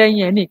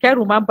àtìlẹ́yìn ẹ̀ ní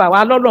kẹ́rù máa ń bà wá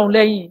lọ́lọ́run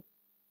lẹ́yìn.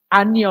 A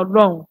ní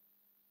Ọlọ́run.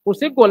 Kò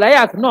sí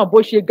Gòláyàtì náà bó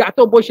ṣe ga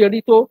tó bó ṣe rí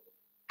tó.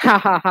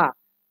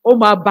 Ó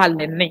máa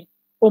balẹ̀ ni,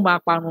 ó máa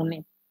parun ni.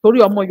 Torí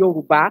ọmọ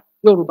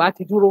Yorùbá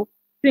ti dúró.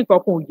 Tí nǹkan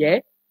kan ò yẹ,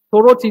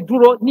 toró ti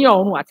dúró ní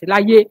ọ̀run àti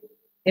láyé.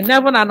 In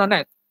heaven and on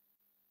earth.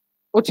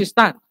 Ó ti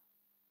stand.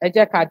 Ẹ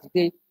jẹ́ ká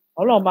dìde.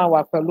 Ọlọ́run máa wà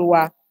pẹ̀lú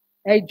wa.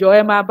 Ẹ jọ̀ọ́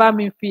ẹ máa bá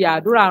mi fi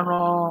àdúrà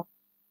ran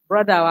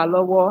brọ́dà wa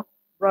lọ́wọ́,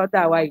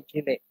 brọ́dà wa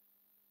ìjìnlẹ̀.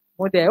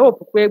 Mo dẹ̀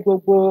hope pé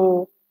gbogbo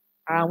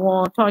àwọn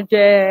tán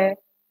jẹ́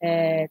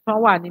tán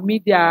wà ní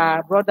mídíà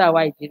brọ́dà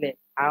wa ìjìnlẹ̀,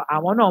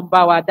 àwọn náà ń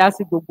bá wa dá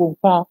sí gbogbo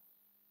nǹkan.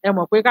 Ẹ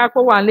mọ̀ pé ká kó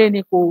wà nílé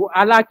ni kò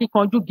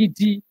alákíkanjú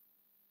gidi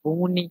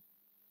òun ni.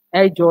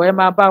 Ẹ jọ̀ọ́ ẹ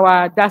máa bá wa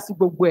dá sí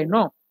gbogbo ẹ̀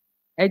náà.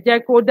 Ẹ jẹ́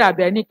kó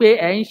dàbí ẹni pé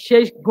ẹ̀ ń ṣe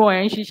gan,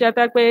 ẹ̀ ń ṣiṣẹ́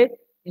tẹ́ pé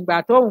ìgbà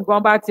tóun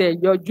gan bá tiẹ̀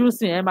yọjú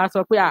sí ẹ máa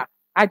sọ pé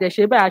a dẹ̀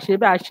ṣe báyìí, a ṣe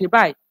báyìí, a ṣe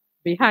báyìí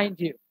behind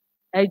you.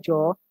 Ẹ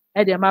jọ̀ọ́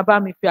ẹ dẹ̀ máa bá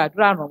mi fi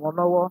àdúrà ràn wọ́n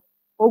lọ́wọ́.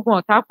 Ogun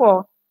ọ̀tá pọ̀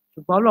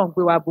ṣùgbọ́n Ọlọ́run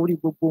gbé wa borí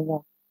gbogbo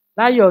wọn.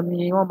 Láyọ̀ ni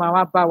wọ́n máa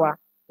wá bá wa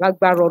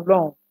lágbára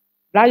Ọlọ́run.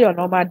 Láyọ̀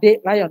náà máa dé,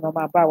 láyọ̀ náà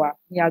máa bá wa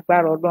ní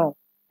agbára Ọlọ́run.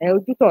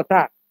 Ojú tọ̀tá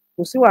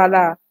kò sí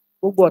wàhálà,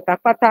 gbogbo ọ̀tá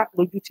pátá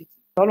lójú títì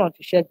tọ́lọ́run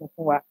ti ṣẹ́gun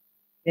fún wa.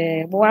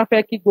 Mo wá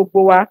fẹ́ kí gbogbo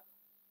wa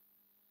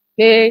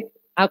pé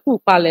a kú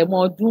ìpalẹ̀mọ́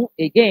ọdún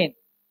again.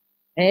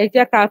 Ẹ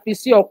jẹ́ ká fi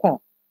sí ọkàn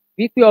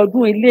wípé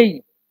ọdún eléyìí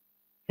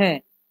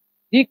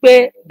wípé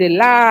the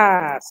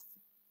last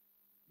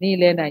ní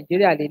ilẹ̀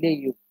Nàìjíríà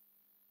lélẹ́yìí o.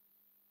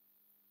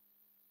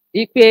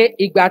 Wípé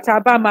ìgbà tá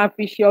a bá máa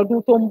fi ṣe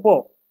ọdún tó ń bọ̀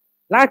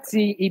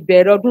láti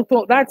ìbẹ̀rẹ̀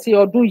láti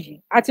ọdún yìí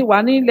a ti wà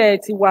nílẹ̀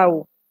tiwa o.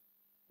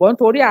 Bọ́n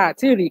torí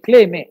àti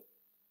reclaim ẹ̀.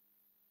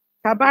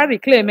 Tá a bá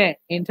reclaim ẹ̀,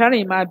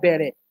 interim máa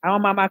bẹ̀rẹ̀. Àwọn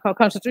máa kan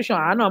constitution,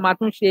 àwọn náà máa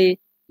tún ṣe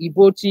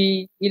ìbò ti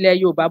ilẹ̀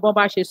Yorùbá bọ́n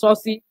bá ṣe sọ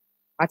sí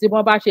àti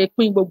bọ́n bá ṣe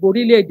pín gbogbo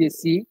orílẹ̀-èdè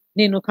sí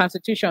nínú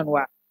constitution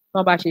wa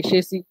bọ́n bá ṣe ṣe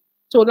sí.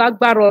 Tó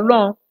lágbára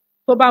Ọlọ́run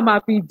tó bá máa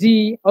fi di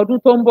ọdún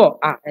tó ń bọ̀,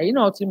 ẹ̀yin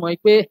náà ti mọ̀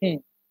pé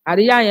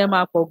àríyá yẹn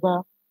máa pọ̀ gan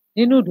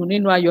nínú ìdùn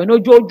nínú ayọ̀ ní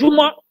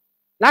ojoojúmọ́.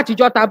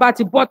 Látijọ́ tá a bá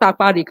ti bọ́ ta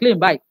pa reclaim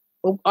báyìí,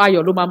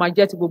 ayọ̀ ló máa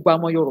jẹ́ ti gbogbo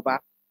àwọn Yorùbá.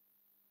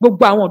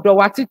 Gbogbo àwọn ọ̀dọ́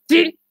wa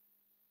títí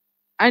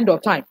end of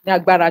time ní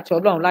agbára ti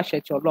Ọlọ́run, láṣẹ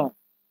ti Ọlọ́run.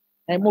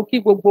 Mo kí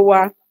gbogbo wa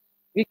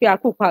wípé a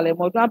kú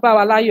palẹ̀mọ́ ọdún, á bá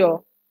wa láyọ̀.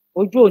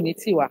 Ojú òní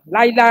tì wá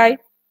láíláí,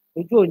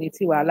 ojú òní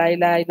tì wá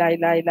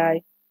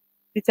láíláí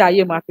títí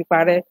ayé máa fi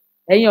parẹ́.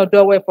 Ẹ̀yin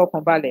ọ̀dọ́ wa ẹ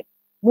fọkàn balẹ̀.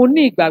 Mo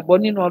ní ìgbàgbọ́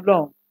nínú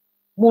Ọlọ́run.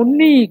 Mo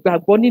ní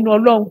ìgbàgbọ́ nínú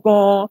Ọlọ́run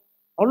gan-an.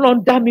 Ọlọ́run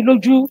dá mi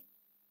lójú.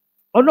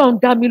 Ọlọ́run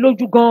dá mi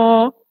lójú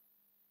gan-an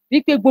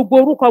wípé gbogbo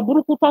orúkọ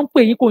burúkú tó ń pè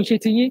yín kò ń ṣe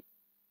ti yín.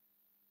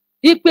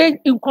 Wípé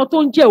nǹkan tó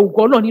ń jẹ́ ògo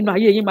Ọlọ́run nínú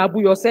ayé yín máa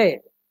búyọ sẹ́ẹ̀.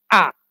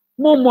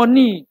 Mo mọ̀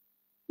ní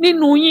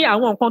nínú yín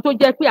àwọn nǹkan tó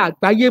jẹ́ pé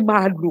àgbáyé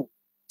máa lò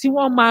tí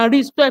wọ́n máa rí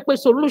pé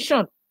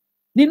solution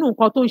nínú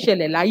nǹkan tó ń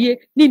ṣẹlẹ̀ láyé,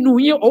 nínú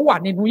yín ó wà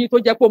nínú yín tó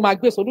jẹ́ pé ó máa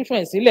gbé solution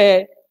ẹ̀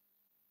sílẹ̀.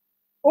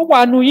 Ó wà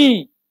nínú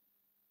yín.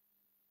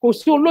 Kò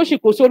sí olóṣì,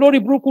 kò sí olórí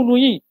burúkú nínú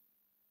yín.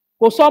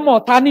 Kò sọ́mọ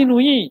ọ̀tá nínú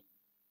yín.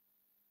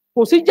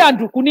 Kò sí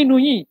jàǹdùkú nínú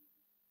yín.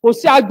 Kò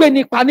sí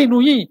agbénipa nínú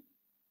yín.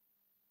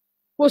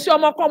 Kò sí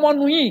ọmọkọ́mọ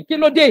nínú yín. Kí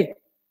ló dé?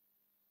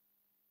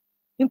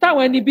 Ní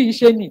táwọn ẹni bí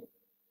ṣe nì.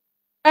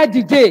 Ẹ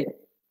dìde.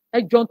 Ẹ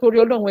jọ nítorí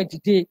Ọlọ́run ẹ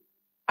dìde.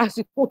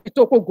 Àsìkò ti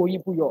tó kó ògo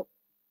yín búyọ.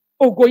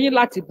 Ògo yín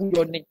láti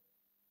búyọ ni.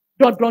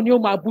 Dandan ni ó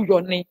máa búyọ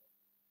ni.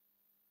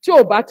 Tí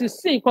ò bá ti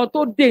sí nǹkan tó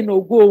dènà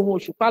ògo oòrùn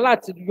òṣùpá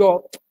láti yọ,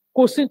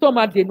 kò sí tó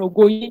máa dènà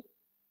ògo yín.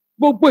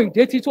 Gbogbo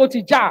ìdètí tó ti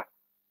já,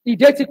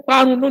 ìdè ti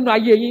parun nínú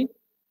ayé yín.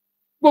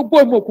 Gbogbo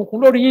ìmọ̀ òkùnkùn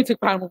lórí yín ti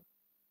parun.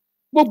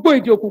 Gbogbo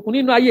ìdè òkùnkùn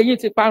nínú ayé yín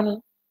ti parun.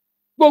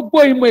 Gbogbo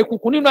ìmọ̀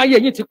òkùnkùn nínú ayé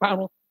yín ti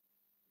parun.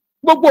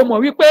 Gbogbo mọ̀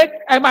wípé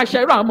ẹ máa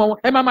ṣẹ̀rọ àmọ́ wọn,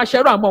 ẹ máa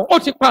ṣẹ̀rọ àmọ́ wọn, ó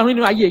ti parun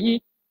nínú ayé yín.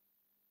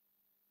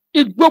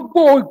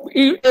 Gbogbo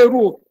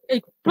èrò,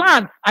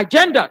 plan,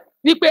 agenda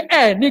wípé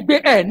ẹ ní gbé,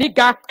 ẹ ní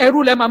ga, ẹrú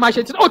lẹ máa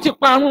ṣe tí ó ti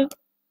parun.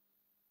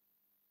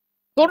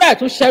 Torí ẹ̀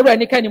tún ṣẹ̀rọ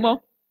ẹnikẹ́ni mọ́.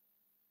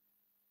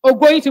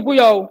 Ògo yín ti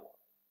búyọ o.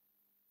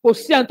 Kò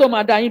sí ẹni tó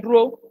máa dá yín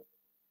dúró.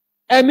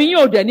 Ẹ̀mí yín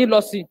ò dẹ̀ ní lọ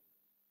sí.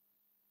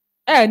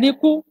 Ẹ ní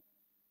kú,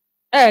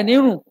 ẹ ní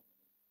rùn.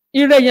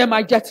 Ire yẹn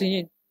máa jẹ́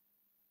tiyín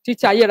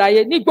títí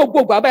ayérayé. Ní gbogbo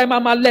ìgbà báyìí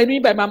máa lẹ́nu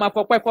ibẹ̀ máa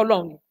fọpẹ́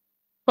fọ́lọ́run ni.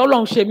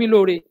 Tọ́lọ́run ṣe mí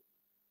lóore.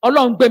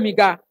 Ọlọ́run gbé mi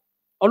ga.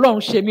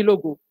 Ọlọ́run ṣe mí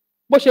lógo.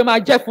 Bó ṣe máa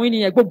jẹ́ fún yín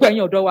nìyẹn gbogbo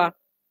ẹ̀yin ọ̀dọ́ wa.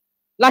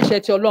 Láṣẹ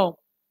ti Ọlọ́run.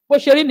 Bó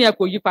ṣe rí nìyẹn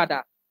kò yí padà.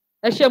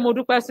 Ẹ ṣé mo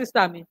dúpẹ́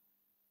sísítà mi.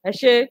 Ẹ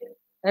ṣé,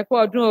 ẹ kú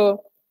ọdún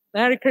o.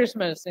 Merry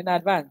Christmas in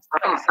advance.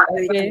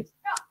 Okay.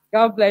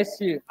 God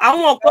bless you.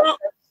 Àwọn kan,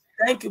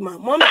 thank you ma.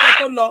 Mọ́mí kan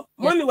tó lọ,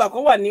 mọ́mí wà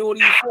kan wà ní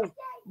orí fóònù.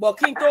 Bọ̀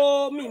kí n tó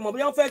mi mọ̀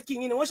bóyá wọ́n fẹ́ kí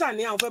yín ni wọ́n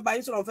ṣàní àwọn fẹ́ bá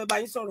yín sọ̀rọ̀, àwọn fẹ́ bá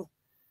yín sọ̀rọ̀.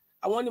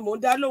 Àwọn ni mò ń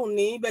dá lóhùn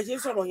ní bẹ́ẹ̀ ṣe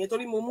sọ̀rọ̀ yẹn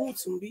torí mo mú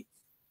ìtùn bí.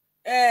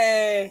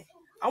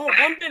 Àwọn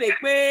kan béèrè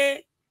pé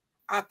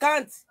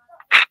àkáǹtì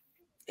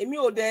èmi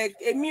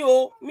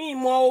ò mi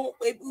mọ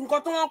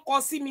nǹkan tó wọ́n kọ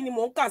sí mi ni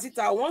mò ń kà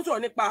síta wọ́n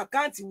sọ̀rọ̀ nípa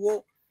àkáǹtì wo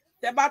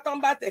tẹ́ bá tán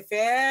bá tẹ́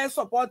fẹ́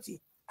sọ́pọ́ọ̀tì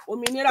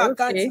òmìnira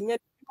àkáǹtì yẹn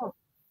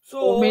so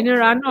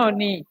òmìnira náà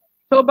ni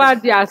tó bá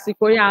di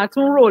àsìkò yẹn à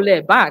tún rò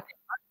lẹ̀ back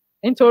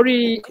nítorí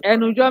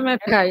ẹnujọ́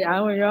mẹ́ta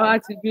àwọn èèyàn á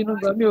ti bínú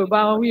gan mi ò bá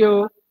wọn wí o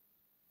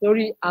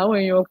torí àwọn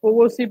èèyàn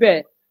fowó síbẹ̀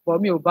bọ̀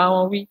mi ò bá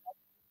wọn wí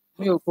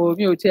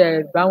mi ò tiẹ̀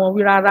bá wọn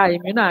wí rárá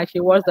èmi náà ṣe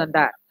worse than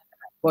that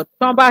but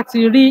tán bá ti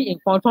rí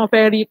nǹkan tán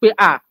fẹ́ rí pé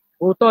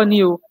òótọ́ ni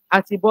o a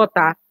ti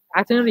bọ́ta a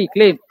ti ń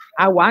reclaim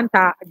àwa ń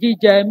ta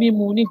jíjẹ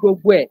mímu ní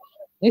gbogbo ẹ̀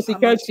ní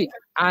security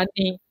a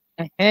ní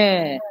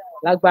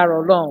lágbára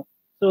Ọlọ́run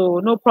so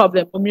no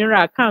problem òmìnira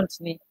account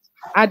ni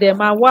a dẹ̀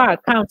máa wá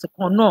account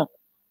kan náà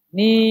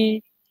ní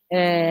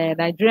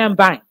Nigerian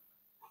bank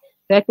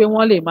tẹ́ pé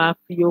wọ́n lè máa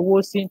fi owó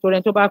sí nítorí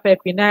ẹni tó bá fẹ́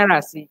fi náírà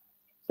sí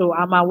so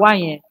a máa wá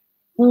yẹn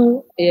fún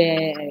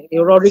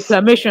ẹ̀rọ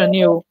reclamation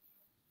ni o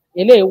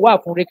eléyìí wà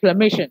fún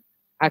reclamation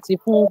àti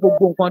fún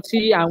gbogbo nǹkan tí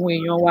àwọn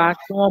èèyàn wa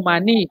tí wọ́n máa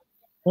ní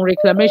fún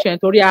reclamation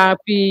torí a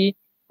fi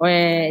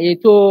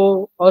ètò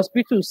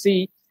hospital sí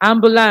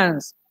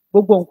ambulance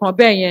gbogbo nǹkan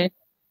bẹ́ẹ̀ yẹn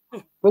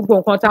gbogbo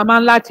nǹkan tá a máa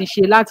ń láti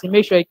ṣe láti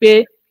make sure pé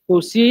kò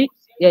sí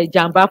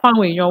ìjàmbá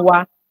fáwọn èèyàn wa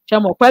ṣe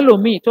mọ̀ pé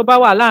ẹlòmíì tó bá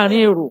wà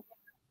láàrin èrò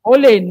ó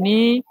lè ní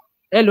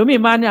ẹlòmíì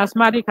máa ní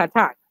asthmatic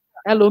attack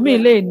ẹlòmíì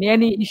lè ní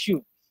any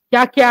issue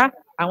kíákíá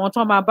àwọn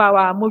tó máa bá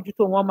wa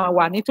mójútó wọn máa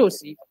wà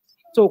nítòsí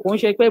so kò ń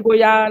ṣe pé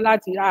bóyá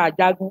láti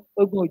àjagun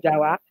ogun ìjà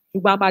wa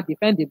ṣùgbọ́n a máa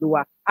defend ìlú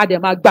wa a dẹ̀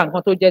máa gba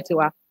nǹkan tó jẹ́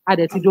tiwa a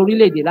dẹ̀ ti di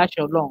orílẹ̀-èdè láṣẹ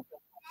Ọlọ́run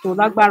so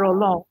lágbára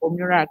Ọlọ́run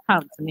òmìnira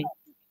account ni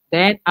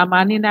then a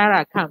máa ní náírà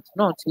account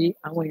náà tí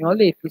àwọn èèyàn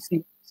lè fi sí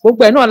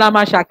gbogbo ẹ̀ náà la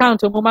máa ṣe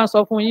account mo máa ń sọ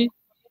fún yín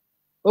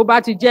ó bá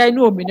ti jẹ́ inú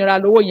òmìnira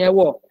lówó yẹn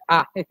wọ̀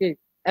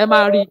ẹ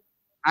máa rí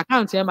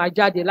account yẹn máa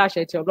jáde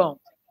láṣẹ ti Ọlọ́run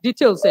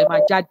details ẹ̀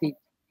máa jáde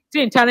tí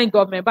interim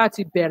government bá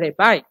ti bẹ̀rẹ̀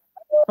báyìí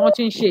tí wọ́n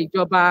ti ń ṣe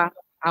ìjọba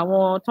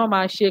àwọn tó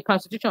máa ṣe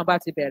constitution bá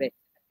ti bẹ̀rẹ̀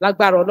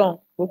lágbára Ọlọ́run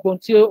gbogbo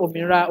tí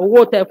òmìnira owó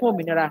tẹ fún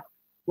òmìnira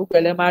gbogbo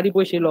ẹ̀ lẹ máa rí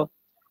bó ṣe lọ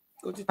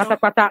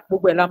pátápátá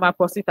gbogbo ẹ̀ la máa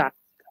kọ síta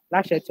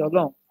láṣẹ ti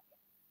Ọlọ́run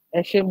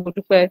ẹ ṣé mo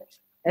dúpẹ́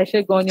ẹ ṣé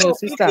gan ni o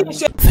sister mi.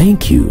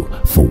 Thank you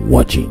for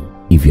watching.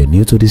 If you're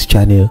new to this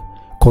channel,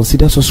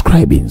 consider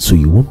subscribing so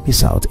you won't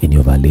miss out any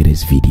of our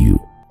latest video.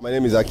 My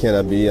name is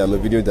Abi. I'm a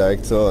video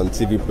director and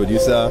TV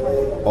producer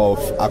of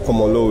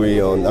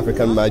Akomolowe on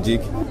African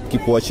Magic.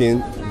 Keep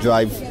watching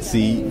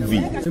Drivetv.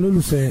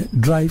 olólùfẹ́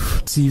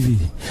Drivetv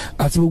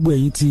àti gbogbo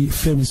ẹ̀yin tí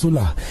Fẹ́mi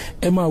Sola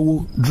ẹ máa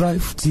wo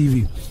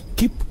Drivetv.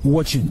 Keep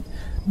watching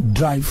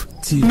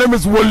Drivetv. My name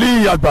is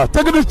Wole Agba.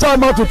 Taking this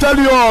time out to tell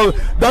you all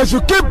that you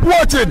keep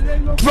watching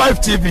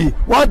Drivetv.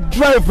 What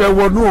drive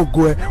ẹ̀wọ̀ ní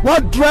ògo ẹ̀?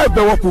 What drive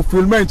ẹ̀wọ̀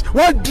fulfilment?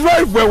 What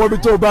drive ẹ̀wọ̀ bí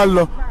tó bá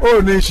lọ?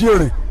 Ó ní iṣẹ́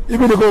rẹ̀.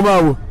 Ibi ni kò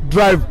máa wò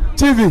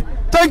Drivetv.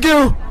 Thank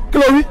you.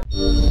 Chloe.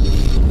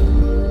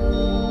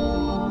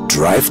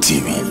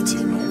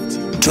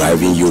 Drivetv,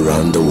 driving you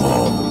around the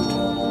world.